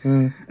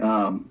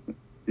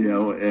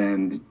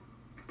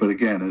 But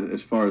again,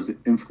 as far as the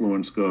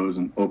influence goes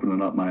and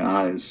opening up my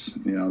eyes,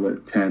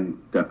 that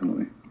 10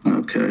 definitely.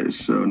 Okay,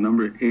 so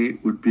number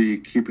 8 would be,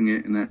 keeping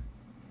it in that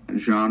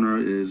genre,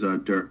 is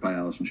Dirt by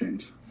Alice in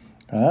Chains.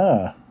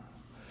 Ah.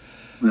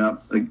 Now,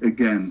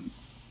 again,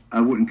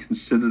 I wouldn't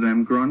consider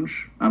them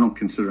grunge. I don't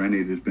consider any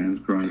of these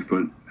bands grunge,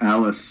 but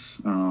Alice,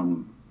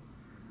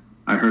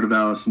 I heard of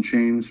Alice in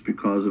Chains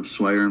because of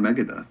Slayer and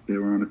Megadeth. They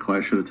were on a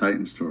Clash of the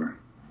Titans tour.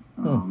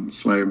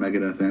 Slayer,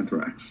 Megadeth,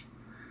 Anthrax.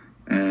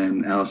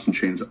 And Alice in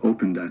Chains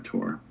opened that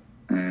tour.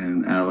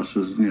 And Alice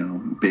was,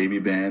 baby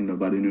band.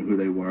 Nobody knew who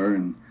they were.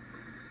 And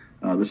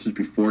this is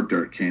before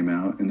Dirt came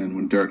out. And then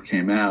when Dirt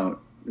came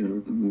out,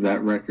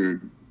 that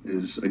record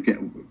is,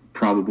 again,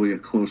 probably a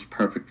close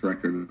perfect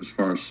record as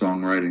far as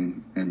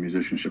songwriting and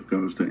musicianship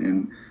goes.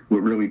 And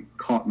what really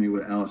caught me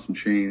with Alice in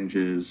Chains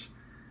is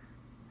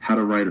how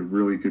to write a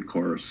really good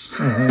chorus,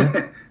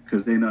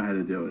 because they know how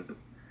to do it.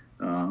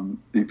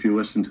 If you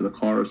listen to the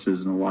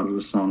choruses in a lot of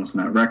the songs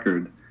on that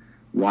record,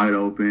 wide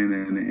open,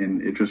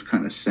 and it just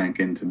kind of sank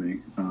into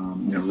me.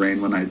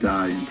 Rain When I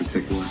Die in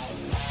particular.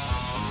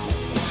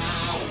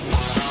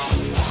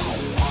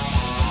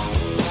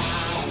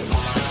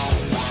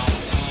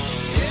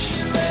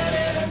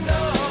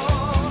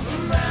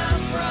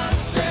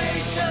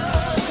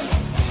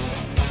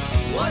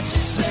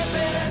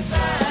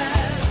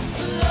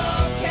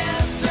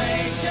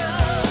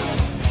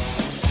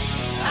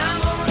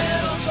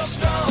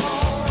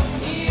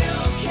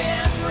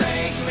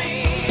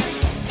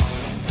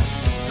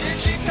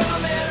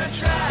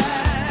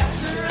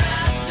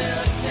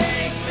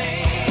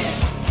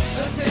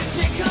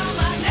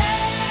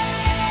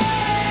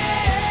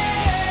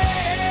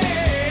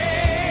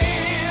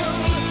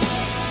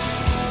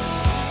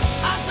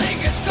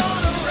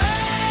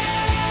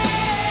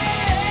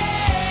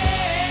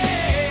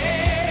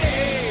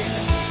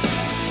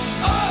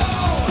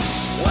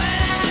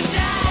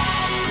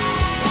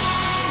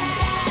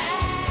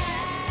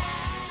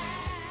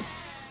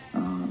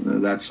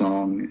 That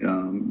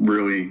song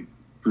really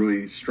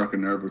struck a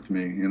nerve with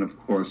me, and of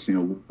course,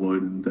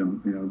 Wood and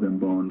them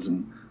Bones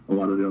and a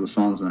lot of the other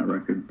songs on that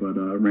record. But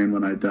Rain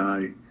When I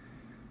Die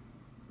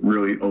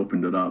really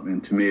opened it up,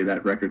 and to me,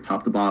 that record,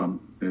 top to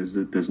bottom,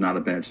 there's not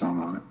a bad song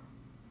on it.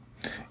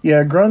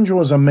 Yeah, grunge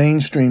was a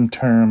mainstream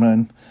term,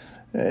 and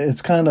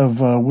it's kind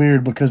of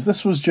weird because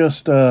this was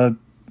just,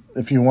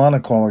 if you want to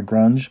call it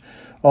grunge,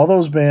 all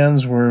those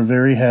bands were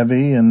very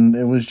heavy, and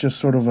it was just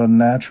sort of a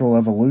natural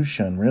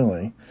evolution,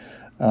 really.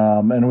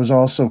 And it was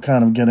also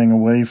kind of getting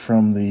away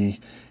from the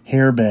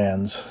hair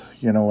bands,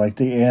 like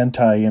the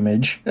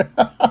anti-image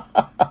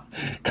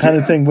kind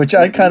of thing, which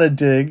I kind of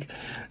dig,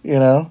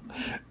 because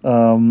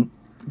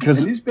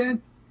these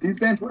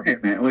bands were hair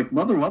band. Like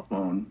Mother Love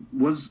Bone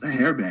was a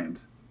hair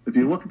band. If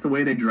you look at the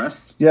way they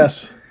dressed,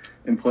 yes,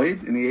 and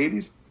played in the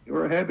 80s, they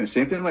were a hair band.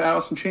 Same thing with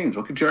Alice in Chains.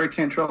 Look at Jerry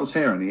Cantrell's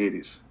hair in the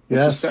 80s.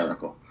 It's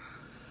hysterical.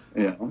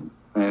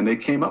 And they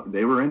came up.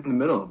 They were in the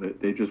middle of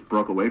it. They just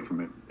broke away from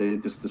it. They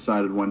just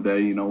decided one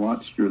day, you know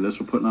what? Screw this.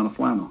 We're putting on a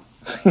flannel.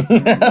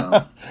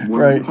 And, we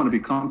want to be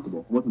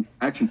comfortable. It wasn't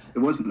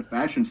a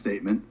fashion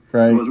statement.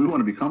 Right. It was, we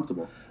want to be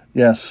comfortable.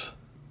 Yes.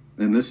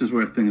 And this is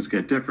where things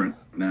get different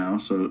now.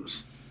 So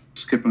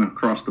skipping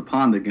across the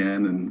pond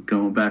again and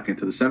going back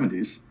into the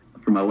 70s.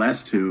 For my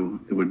last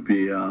two, it would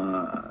be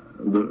the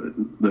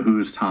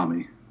Who's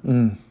Tommy.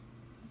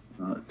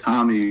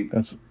 Tommy.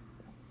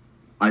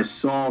 I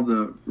saw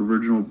the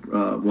original,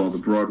 the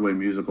Broadway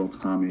musical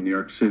Tommy in New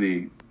York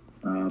City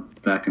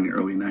back in the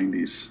early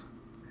 90s.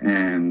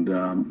 And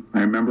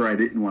I remember I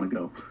didn't want to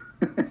go.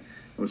 I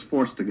was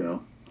forced to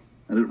go.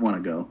 I didn't want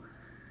to go.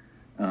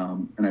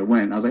 And I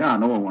went. I was like,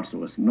 no one wants to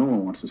listen. No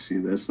one wants to see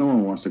this. No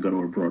one wants to go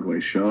to a Broadway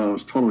show. I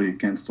was totally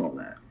against all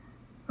that.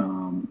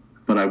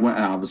 But I went.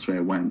 Obviously,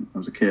 I went. I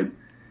was a kid.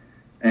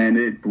 And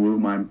it blew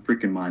my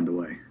freaking mind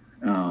away.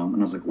 And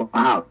I was like,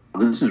 wow,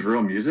 this is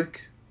real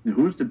music?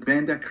 Who's the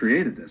band that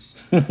created this?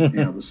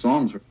 The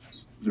songs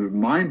were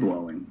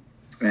mind-blowing.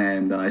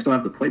 And I still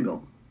have the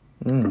playbill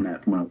from when I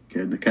was a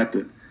kid. I kept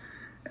it.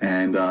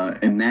 And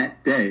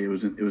that day, it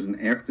was an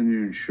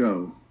afternoon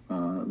show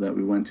that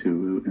we went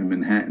to in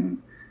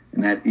Manhattan.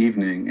 And that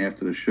evening,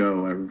 after the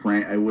show, I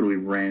literally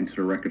ran to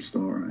the record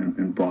store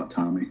and bought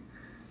Tommy.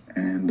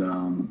 And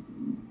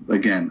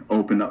again,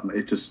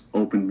 it just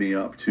opened me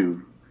up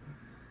to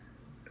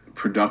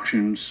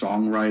production,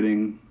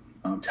 songwriting,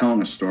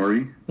 telling a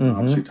story.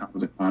 Obviously, Tom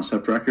was a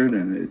concept record,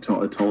 and it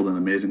told an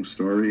amazing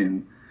story.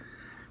 And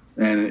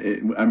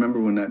I remember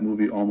when that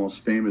movie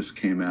Almost Famous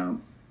came out,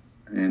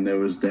 and there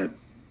was that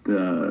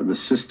the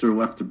sister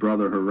left the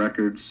brother her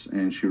records,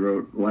 and she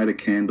wrote, "Light a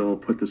candle,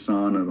 put this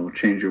on, it'll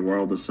change your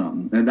world," or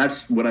something. And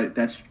that's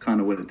kind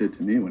of what it did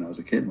to me when I was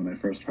a kid. When I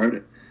first heard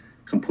it,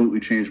 completely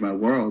changed my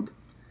world.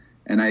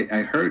 And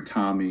I heard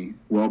Tommy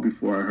well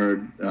before I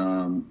heard,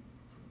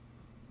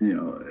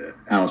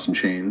 Alice in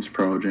Chains,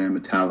 Pearl Jam,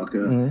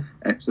 Metallica,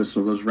 Exodus.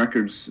 So those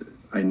records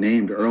I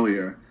named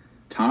earlier,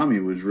 Tommy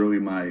was really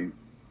my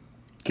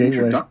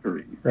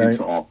introductory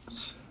into all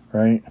this.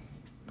 Right.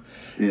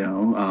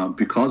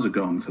 Because of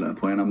going to that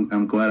play, and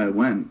I'm glad I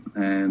went.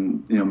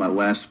 And my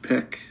last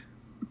pick,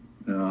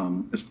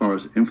 as far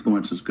as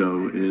influences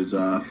go, is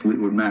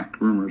Fleetwood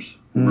Mac, Rumors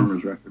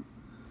record.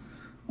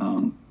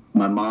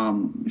 My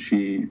mom,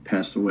 she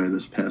passed away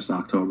this past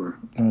October.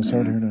 Oh,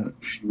 sorry to hear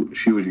that.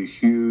 She was a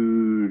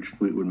huge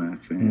Fleetwood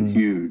Mac fan,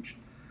 huge.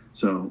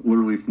 So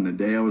literally from the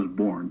day I was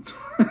born,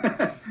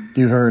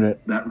 you heard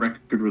it. That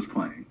record was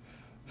playing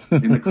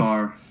in the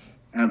car,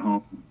 at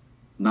home,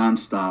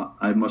 nonstop.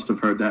 I must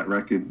have heard that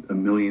record a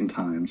million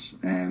times,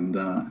 and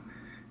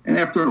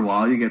after a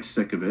while, you get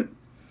sick of it.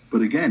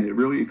 But again, it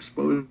really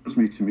exposed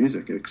me to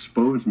music. It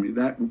exposed me.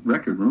 That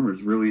record,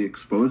 Rumors, really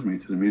exposed me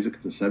to the music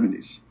of the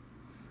 '70s.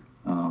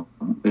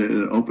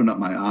 It opened up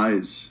my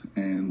eyes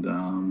and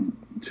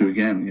to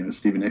again,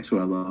 Stevie Nicks, who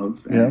I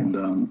love,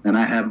 and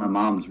I have my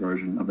mom's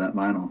version of that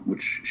vinyl,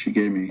 which she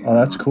gave me. Oh,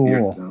 that's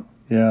cool.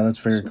 Yeah, that's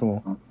very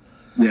cool.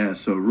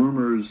 So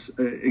Rumors,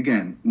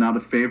 again, not a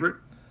favorite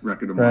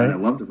record of mine. I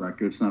love the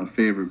record. It's not a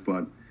favorite,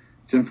 but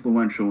it's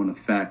influential in the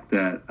fact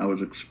that I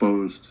was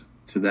exposed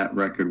to that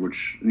record,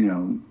 which,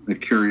 a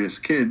curious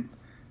kid,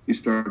 you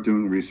start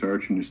doing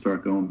research and you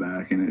start going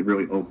back, and it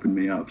really opened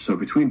me up. So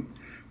between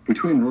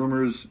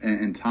Rumors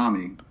and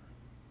Tommy,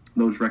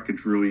 those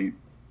records really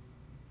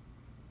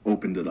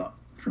opened it up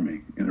for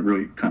me, and it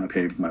really kind of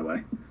paved my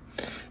way.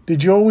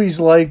 Did you always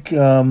like,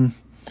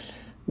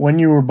 when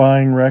you were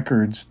buying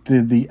records,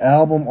 did the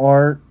album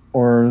art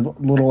or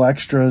little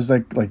extras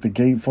like the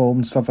gatefold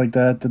and stuff like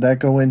that, did that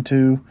go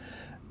into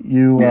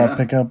you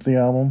picking up the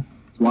album?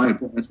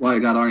 That's why I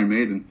got Iron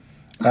Maiden.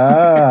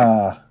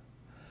 Ah.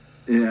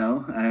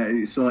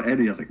 I saw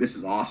Eddie, I was like, this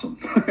is awesome.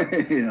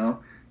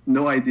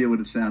 No idea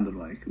what it sounded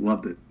like.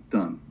 Loved it.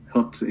 Done.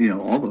 Hooked.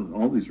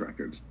 All these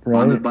records. Right.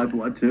 Bonded by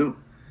Blood too.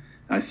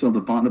 I saw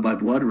the Bonded by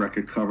Blood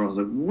record cover. I was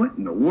like, what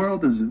in the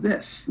world is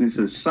this? And it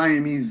says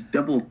Siamese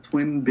double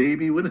twin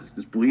baby. What is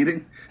this,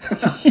 bleeding?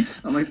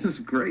 I'm like, this is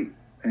great.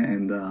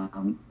 And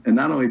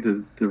not only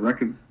did the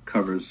record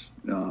covers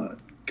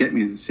get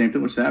me, the same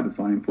thing with Sabbath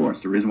Volume 4.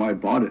 The reason why I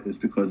bought it is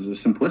because of the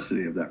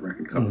simplicity of that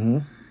record cover.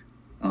 Mm-hmm.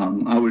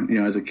 I would,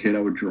 as a kid,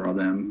 I would draw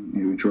them.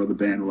 You would draw the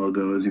band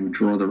logos. You would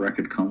draw the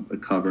record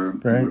cover.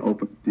 Right. You would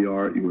open up the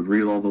art. You would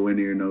read all the way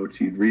into your notes.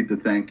 You'd read the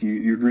thank you.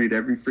 You'd read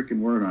every freaking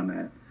word on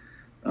that.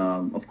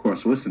 Of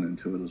course, listening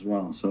to it as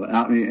well. So,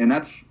 and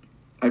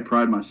I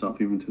pride myself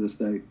even to this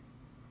day.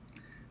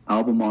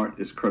 Album art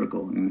is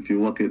critical, and if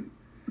you look at,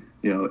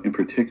 in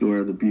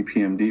particular the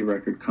BPMD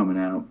record coming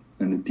out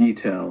and the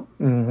detail,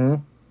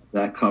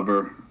 that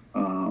cover,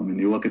 and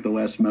you look at the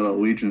Last Metal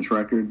Allegiance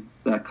record,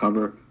 that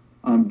cover.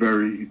 I'm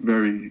very,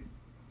 very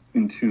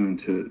in tune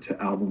to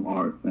album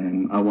art,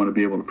 and I want to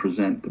be able to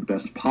present the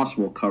best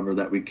possible cover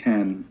that we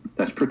can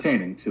that's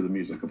pertaining to the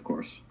music, of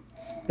course.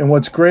 And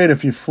what's great,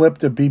 if you flip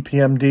the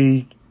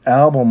BPMD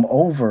album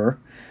over,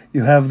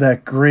 you have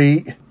that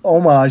great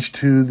homage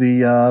to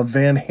the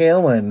Van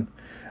Halen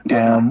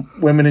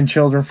Women and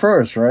Children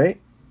First, right?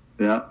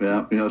 Yeah.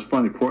 It's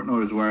funny, Portnoy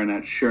was wearing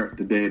that shirt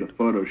the day of the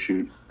photo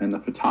shoot, and the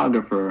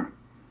photographer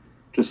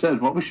just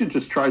says, well, we should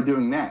just try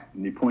doing that.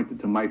 And he pointed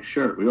to Mike's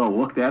shirt. We all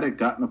looked at it,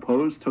 got in a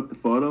pose, took the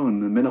photo,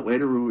 and a minute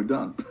later we were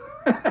done.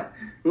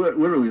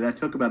 Literally, that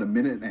took about a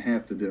minute and a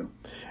half to do.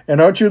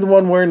 And aren't you the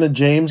one wearing the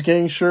James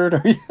Gang shirt?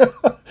 Are you?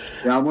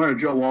 Yeah, I'm wearing a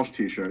Joe Walsh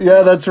t-shirt.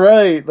 Yeah, that's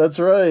right. That's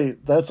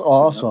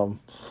awesome.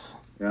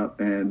 Yeah,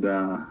 and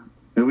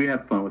we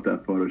had fun with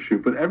that photo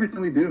shoot. But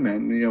everything we do,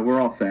 man,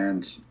 we're all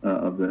fans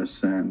of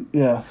this. And,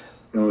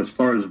 as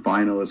far as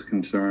vinyl is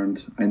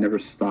concerned, I never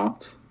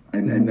stopped. I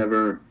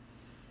never...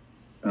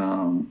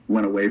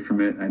 went away from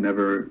it. I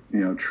never,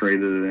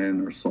 traded it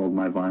in or sold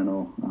my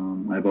vinyl.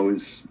 I've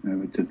always,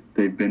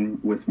 they've been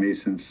with me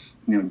since,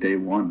 day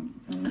one.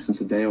 Since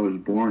the day I was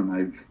born,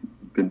 I've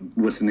been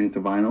listening to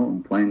vinyl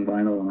and playing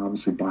vinyl and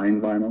obviously buying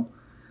vinyl.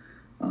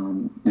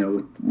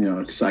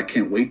 I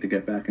can't wait to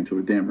get back into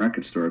a damn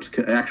record store. It's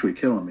actually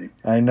killing me.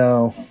 I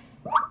know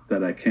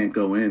that I can't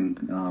go in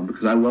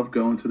because I love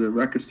going to the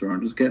record store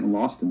and just getting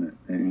lost in it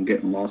and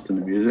getting lost in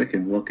the music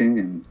and looking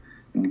and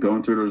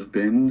going through those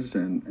bins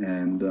and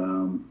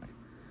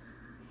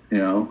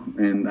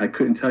I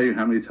couldn't tell you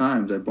how many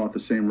times I bought the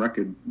same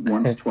record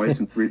once, twice,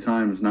 and three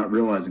times, not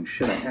realizing,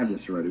 shit, I have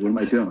this already. What am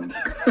I doing?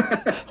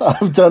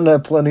 I've done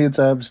that plenty of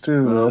times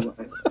too, man.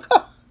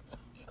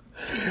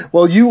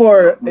 Well, you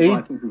are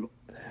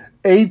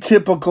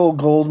atypical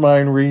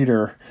Goldmine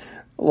reader,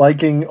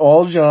 liking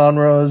all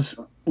genres,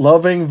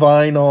 loving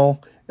vinyl,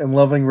 and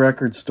loving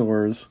record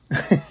stores.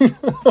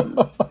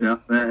 Yeah,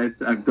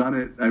 I've done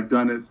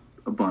it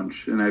a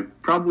bunch, and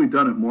I've probably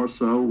done it more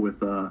so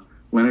with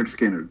Lynyrd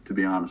Skynyrd, to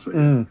be honest with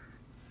you.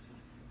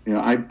 You know,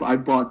 I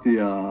bought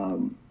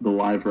the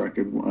live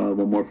record,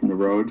 One More from the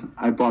Road.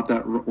 I bought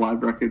that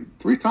live record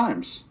 3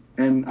 times.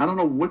 And I don't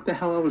know what the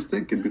hell I was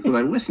thinking because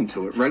I listened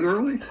to it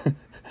regularly.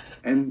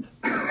 And,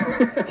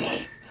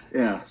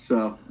 yeah,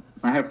 so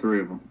I have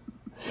 3 of them.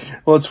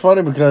 Well, it's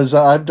funny because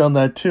I've done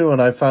that too,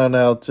 and I found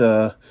out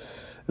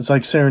it's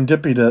like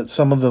serendipity that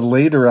some of the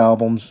later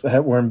albums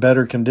were in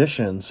better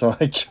condition. So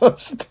I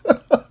just,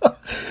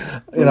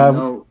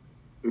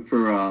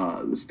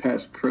 for this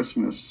past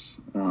Christmas,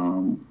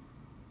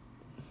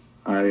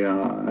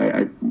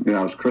 I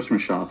was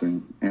Christmas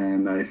shopping,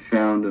 and I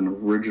found an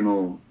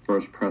original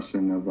first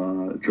pressing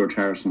of George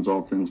Harrison's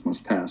 "All Things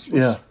Must Pass,"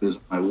 which is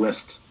my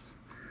list.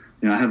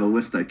 You know, I have a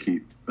list I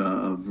keep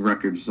of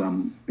records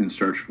I'm in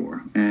search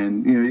for,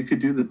 and you know, you could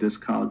do the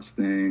Discogs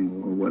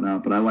thing or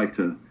whatnot, but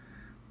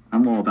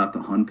I'm all about the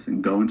hunt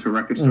and going to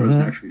record stores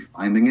and actually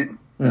finding it.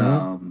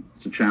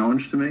 It's a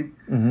challenge to me.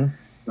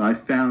 So I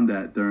found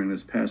that during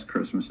this past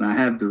Christmas, and I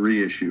have the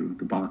reissue,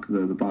 the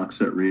box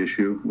set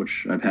reissue,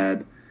 which I've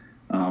had.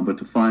 But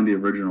to find the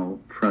original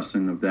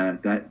pressing of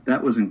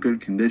that was in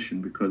good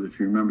condition because if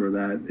you remember,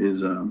 that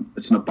is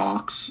it's in a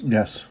box.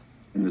 Yes.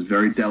 And it's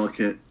very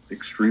delicate,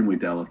 extremely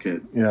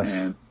delicate. Yes.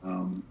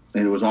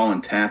 And it was all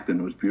intact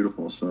and it was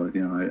beautiful. So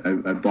you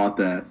know, I bought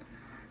that,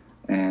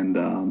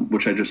 and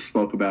which I just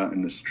spoke about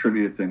in this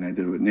trivia thing I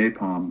did with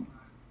Napalm,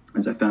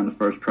 is I found the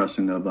first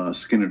pressing of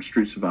Skynyrd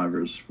Street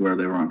Survivors where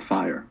they were on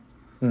fire.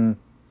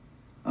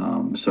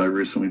 So I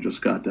recently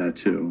just got that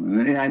too.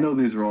 And I know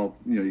these are all,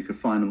 you know, you could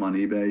find them on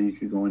eBay, you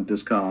could go in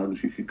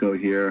Discogs, you could go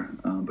here.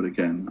 But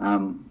again,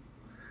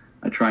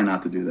 I try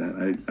not to do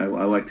that. I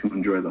like to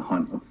enjoy the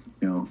hunt of,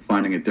 you know,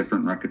 finding a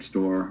different record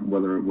store,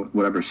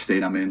 whatever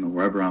state I'm in or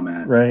wherever I'm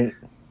at. Right.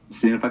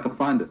 Seeing if I can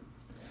find it.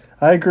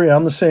 I agree.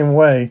 I'm the same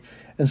way.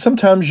 And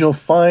sometimes you'll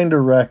find a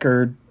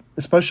record,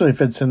 especially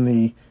if it's in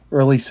the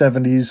early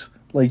 70s,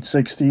 late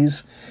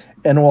 60s,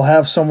 and it will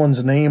have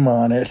someone's name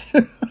on it.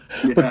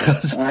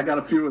 Because I got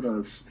a few of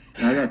those.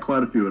 I got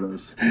quite a few of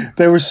those.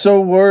 They were so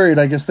worried.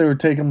 I guess they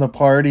would take them to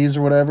parties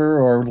or whatever,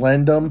 or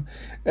lend them,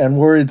 and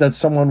worried that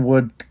someone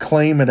would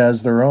claim it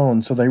as their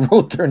own. So they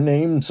wrote their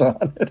names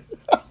on it.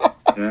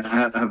 Yeah,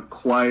 I have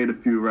quite a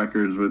few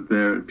records with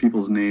their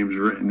people's names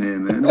written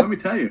in. And let me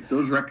tell you,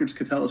 those records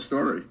could tell a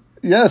story.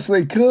 Yes,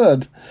 they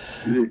could.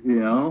 You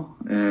know,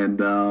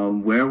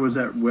 and where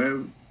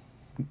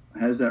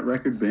has that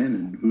record been,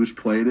 and who's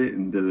played it,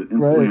 and did it?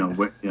 Right.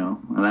 You know,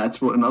 and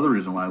that's another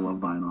reason why I love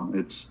vinyl.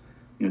 It's,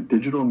 you know,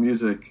 digital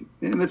music,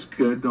 and it's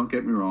good. Don't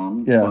get me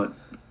wrong, but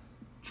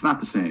it's not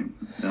the same.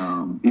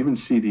 Even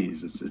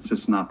CDs, it's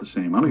just not the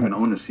same. I don't even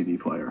own a CD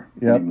player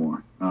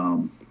anymore.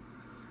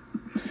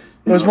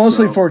 It was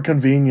mostly for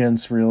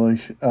convenience, really,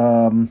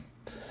 and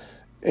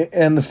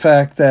the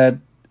fact that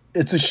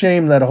it's a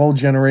shame that a whole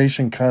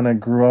generation kind of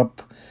grew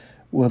up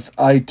with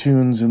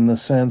iTunes in the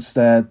sense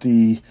that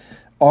the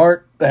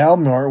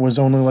album art was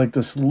only like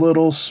this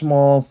little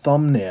small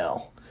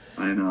thumbnail.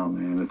 I know,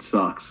 man. It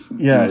sucks.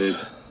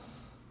 Yes.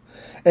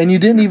 And you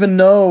didn't even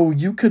know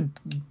you could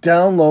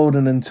download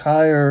an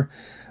entire...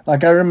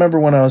 Like, I remember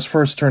when I was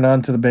first turned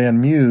on to the band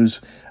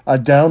Muse, I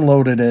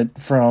downloaded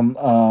it from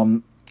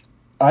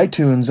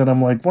iTunes, and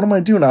I'm like, what am I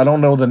doing? I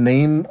don't know the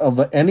name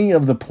of any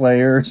of the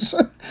players.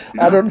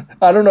 I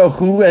don't know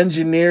who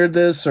engineered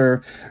this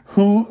or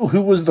who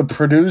was the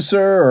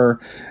producer or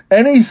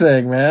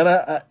anything, man.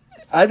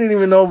 I didn't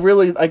even know,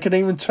 really. I couldn't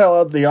even tell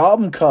out the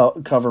album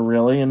cover,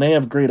 really, and they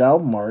have great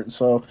album art,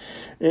 so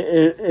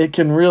it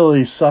can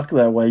really suck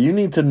that way. You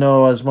need to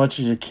know as much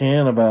as you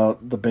can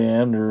about the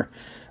band or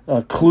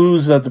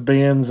clues that the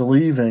band's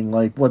leaving,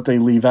 like what they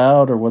leave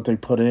out or what they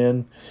put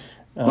in.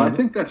 Well, I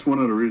think that's one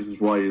of the reasons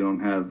why you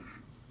don't have,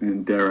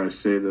 and dare I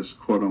say this,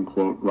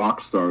 quote-unquote, rock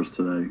stars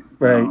today.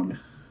 Right.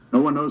 No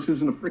one knows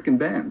who's in a freaking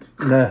band.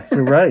 No,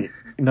 you're right.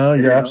 No,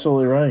 you're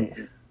absolutely right.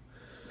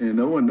 And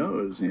no one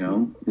knows, you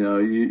know.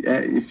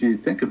 If you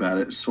think about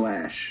it,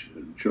 Slash,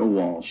 Joe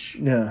Walsh,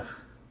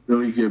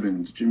 Billy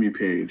Gibbons, Jimmy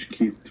Page,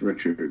 Keith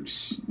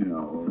Richards, you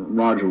know,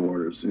 Roger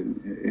Waters,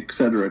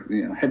 etc.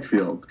 You know,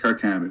 Hetfield,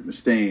 Kirk Hammett,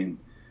 Mustaine.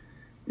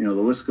 You know,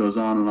 the list goes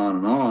on and on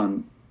and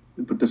on.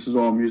 But this is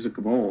all music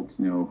of old.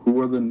 You know,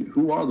 who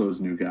are those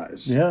new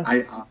guys? Yeah.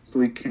 I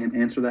honestly can't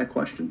answer that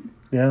question.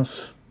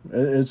 Yes,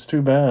 it's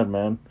too bad,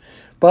 man.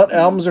 But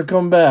albums are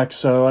coming back.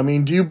 So I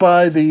mean, do you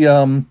buy the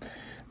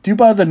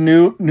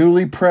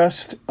newly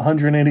pressed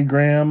 180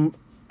 gram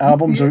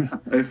albums? Yeah.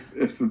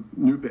 If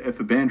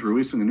a band's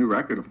releasing a new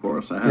record, of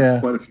course, I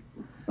have quite a few.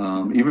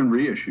 Even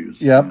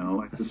reissues. Yep.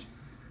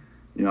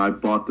 You know, I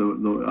bought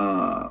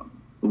the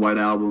White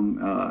Album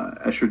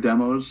Escher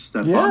Demos,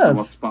 that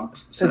deluxe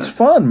box set. It's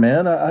fun,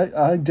 man.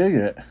 I dig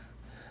it.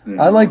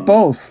 I like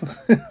both.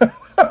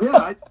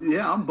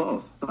 I'm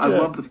both. I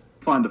love to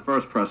find the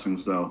first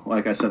pressings, though.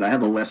 Like I said, I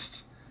have a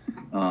list,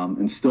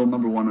 and still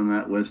number one on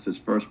that list is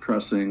first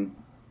pressing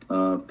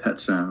of Pet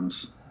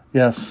Sounds.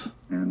 Yes.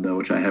 And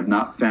which I have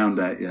not found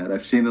that yet.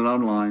 I've seen it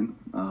online,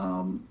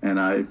 and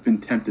I've been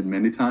tempted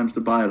many times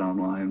to buy it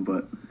online,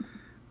 but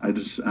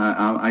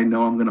I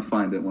know I'm going to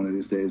find it one of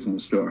these days in the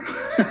store.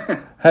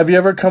 Have you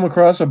ever come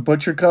across a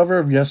Butcher cover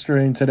of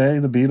Yesterday and Today,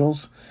 the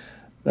Beatles?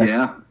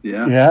 Yeah.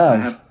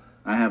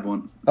 I have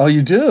one. Oh,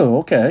 you do?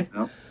 Okay.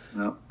 Yep.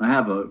 I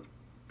have a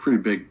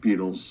pretty big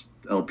Beatles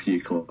LP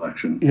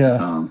collection.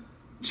 Yeah.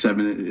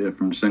 7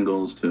 from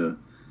singles to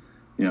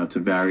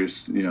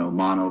various,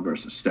 mono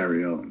versus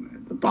stereo,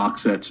 and the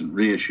box sets and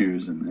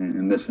reissues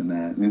and this and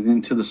that, and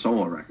into the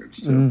solo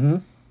records too.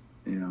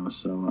 Mm-hmm.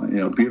 So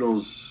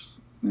Beatles,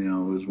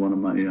 was one of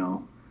my,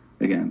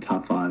 again,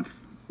 top 5,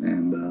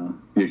 and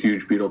a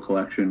huge Beatle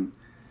collection,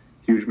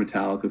 huge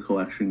Metallica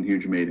collection,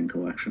 huge Maiden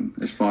collection,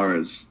 as far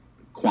as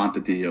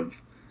quantity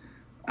of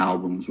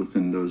albums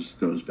within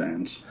those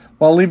bands.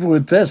 Well, I'll leave it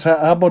with this.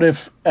 How about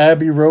if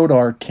Abbey Road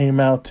Art came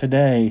out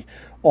today?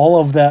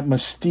 All of that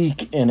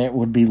mystique in it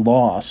would be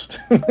lost.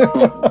 They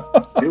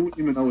wouldn't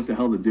even know what the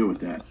hell to do with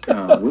that.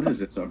 What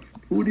is it? So,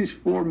 who are these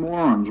 4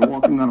 morons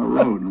walking on a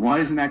road? And why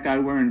isn't that guy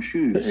wearing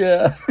shoes?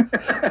 Yeah.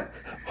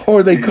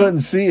 Or they couldn't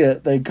see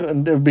it. They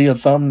couldn't. It'd be a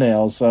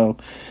thumbnail, so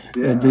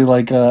it'd be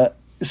like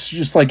it's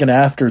just like an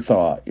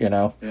afterthought,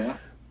 Yeah.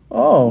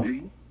 Oh,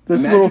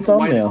 this Imagine little the thumbnail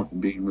White Album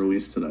being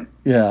released today.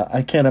 Yeah,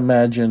 I can't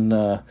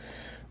imagine.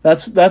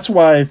 That's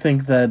why I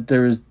think that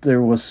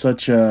there was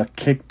such a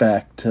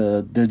kickback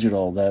to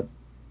digital, that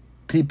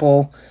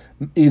people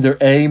either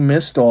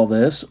missed all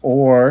this,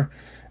 or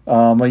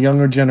a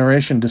younger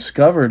generation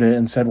discovered it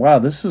and said, "Wow,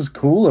 this is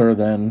cooler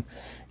than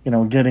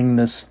getting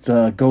this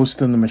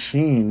Ghost in the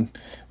Machine,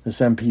 this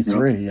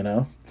MP3."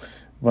 Yep.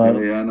 But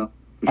yeah, no,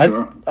 for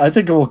sure. I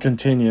think it will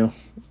continue.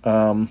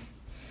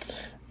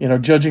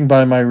 Judging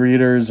by my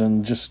readers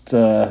and just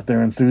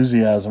their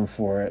enthusiasm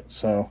for it.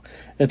 So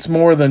it's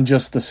more than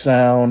just the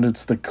sound.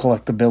 It's the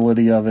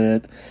collectability of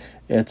it.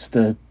 It's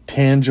the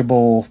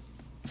tangible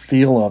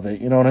feel of it.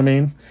 You know what I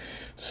mean?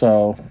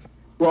 So.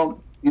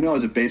 Well,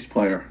 as a bass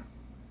player,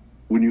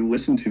 when you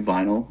listen to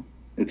vinyl,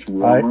 it's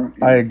warmer.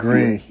 I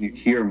agree. You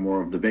hear more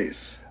of the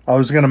bass. I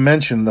was going to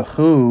mention The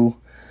Who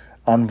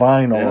on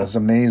vinyl is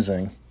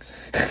amazing.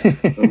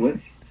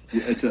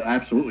 It's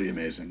absolutely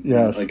amazing.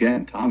 Yes.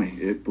 Again, Tommy,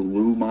 it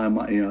blew my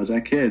mind. As a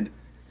kid,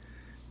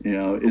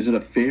 is it a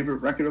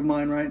favorite record of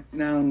mine right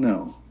now?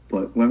 No.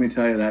 But let me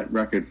tell you, that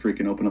record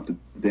freaking opened up the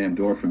damn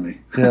door for me.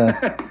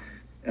 Yeah.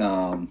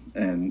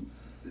 And,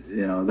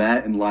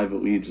 that and Live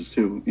at Leeds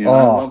too. I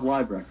love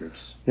live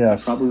records.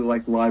 Yes. I probably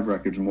like live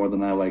records more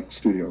than I like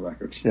studio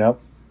records.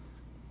 Yep.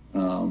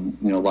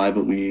 Live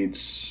at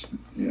Leeds,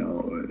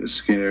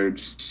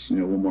 Skinner's,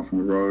 One More from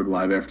the Road,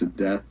 Live After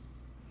Death.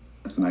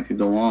 And I could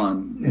go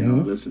on,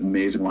 this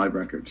amazing live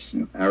records.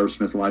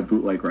 Aerosmith live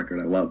bootleg record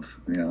I love,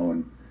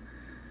 and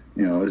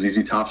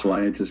ZZ Top's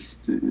live.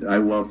 I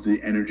love the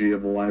energy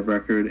of a live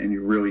record, and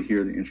you really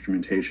hear the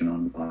instrumentation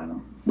on the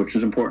vinyl, which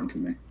is important to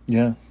me.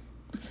 Yeah.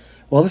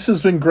 Well, this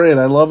has been great.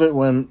 I love it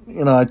when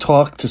I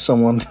talk to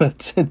someone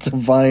that's into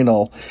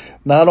vinyl.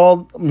 Not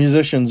all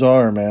musicians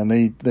are, man.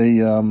 They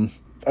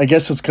I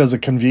guess it's because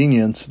of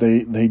convenience.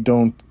 They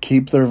don't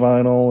keep their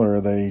vinyl,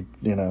 or they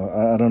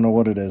I don't know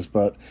what it is,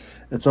 but.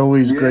 It's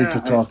always great to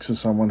talk to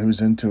someone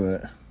who's into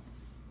it.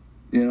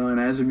 And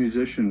as a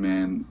musician,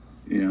 man,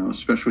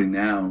 especially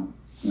now,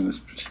 and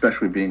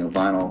especially being a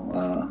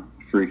vinyl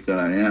freak that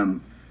I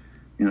am,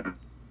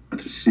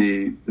 to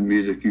see the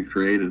music you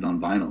created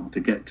on vinyl, to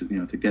get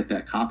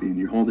that copy and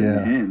you hold it in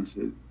your hands,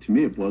 to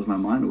me, it blows my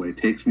mind away. It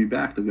takes me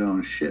back to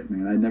going, shit,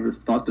 man, I never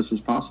thought this was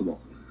possible.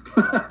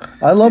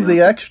 I love the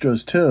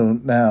extras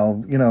too now,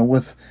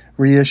 with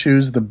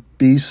reissues, the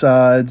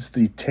B-sides,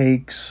 the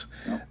takes.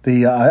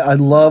 I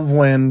love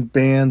when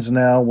bands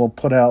now will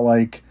put out,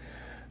 like,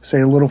 say,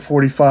 a little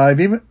 45.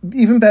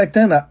 Even back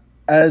then,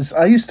 as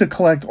I used to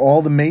collect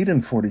all the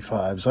Maiden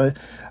 45s.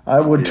 I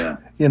would,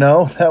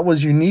 that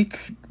was unique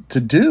to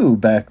do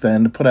back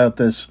then, to put out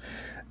this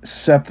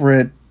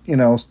separate,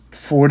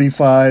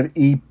 45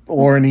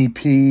 or an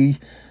EP,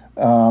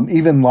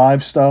 even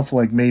live stuff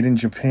like Made in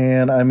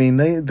Japan. I mean,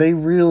 they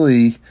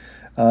really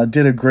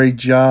did a great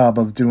job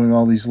of doing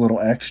all these little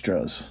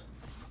extras.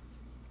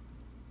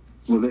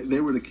 Well, they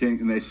were the king,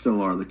 and they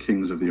still are the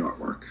kings of the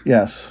artwork.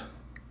 Yes.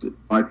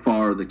 By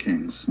far the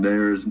kings.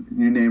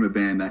 You name a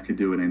band that could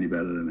do it any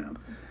better than them.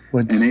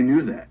 And they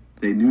knew that.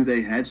 They knew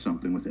they had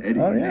something with Eddie.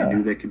 Oh, yeah. They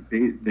knew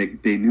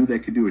they knew they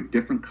could do a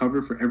different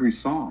cover for every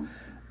song.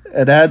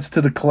 It adds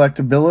to the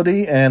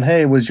collectability, and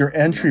hey, it was your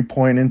entry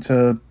point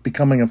into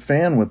becoming a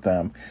fan with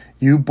them.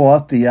 You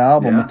bought the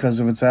album because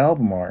of its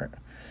album art,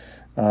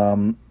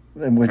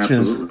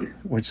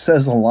 which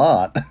says a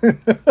lot.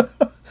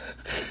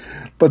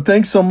 But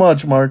thanks so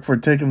much, Mark, for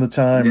taking the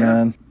time,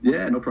 man.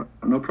 Yeah,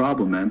 no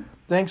problem, man.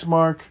 Thanks,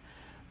 Mark.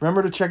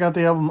 Remember to check out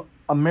the album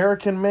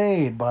American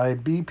Made by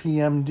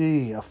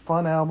BPMD, a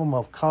fun album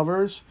of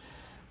covers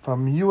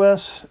from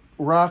U.S.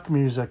 rock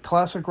music,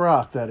 classic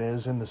rock, that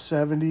is, in the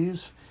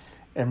 70s,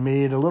 and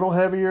made a little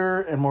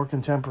heavier and more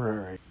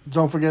contemporary.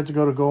 Don't forget to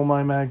go to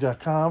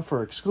goldminemag.com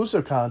for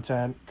exclusive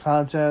content,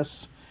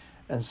 contests,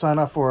 and sign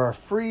up for our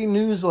free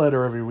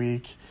newsletter every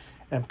week.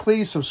 And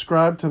please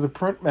subscribe to the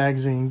print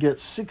magazine. Get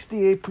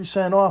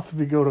 68% off if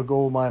you go to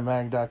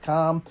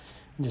goldminemag.com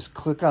and just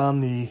click on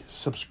the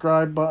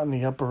subscribe button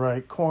in the upper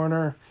right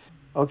corner.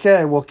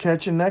 Okay, we'll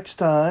catch you next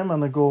time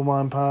on the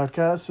Goldmine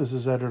Podcast. This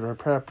is Editor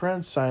Pat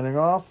Prince signing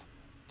off.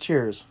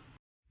 Cheers.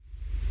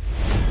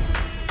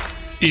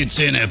 It's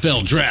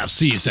NFL draft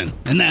season,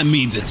 and that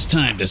means it's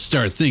time to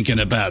start thinking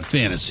about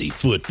fantasy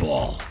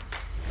football.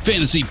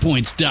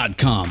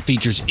 FantasyPoints.com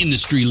features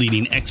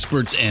industry-leading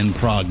experts and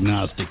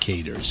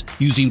prognosticators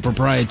using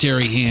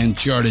proprietary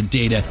hand-charted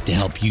data to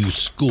help you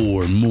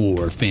score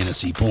more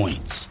fantasy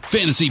points.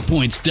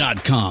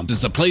 FantasyPoints.com is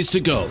the place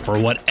to go for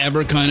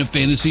whatever kind of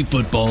fantasy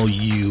football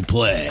you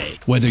play.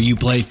 Whether you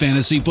play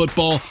fantasy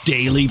football,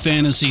 daily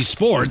fantasy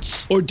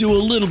sports, or do a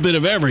little bit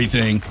of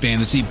everything,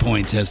 Fantasy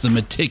Points has the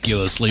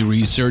meticulously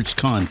researched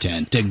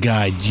content to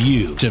guide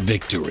you to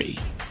victory.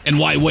 And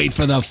why wait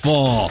for the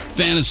fall?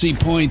 Fantasy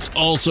Points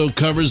also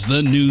covers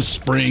the new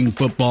spring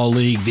football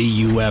league,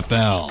 the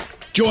UFL.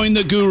 Join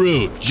the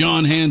guru,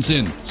 John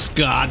Hansen,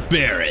 Scott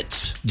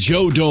Barrett,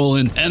 Joe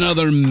Dolan, and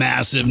other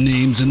massive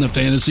names in the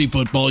fantasy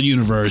football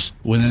universe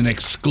with an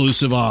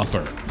exclusive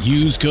offer.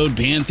 Use code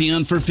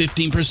Pantheon for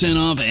 15%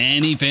 off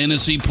any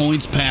Fantasy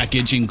Points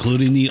package,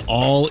 including the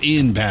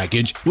all-in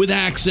package, with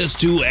access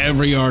to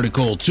every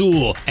article,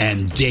 tool,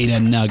 and data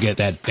nugget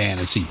that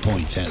Fantasy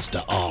Points has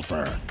to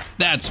offer.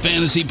 That's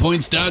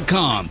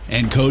FantasyPoints.com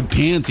and code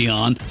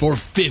Pantheon for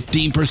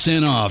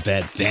 15% off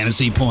at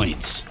Fantasy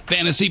Points.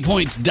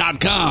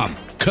 FantasyPoints.com,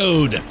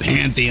 code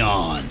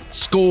Pantheon.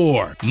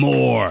 Score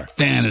more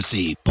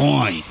fantasy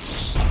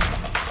points.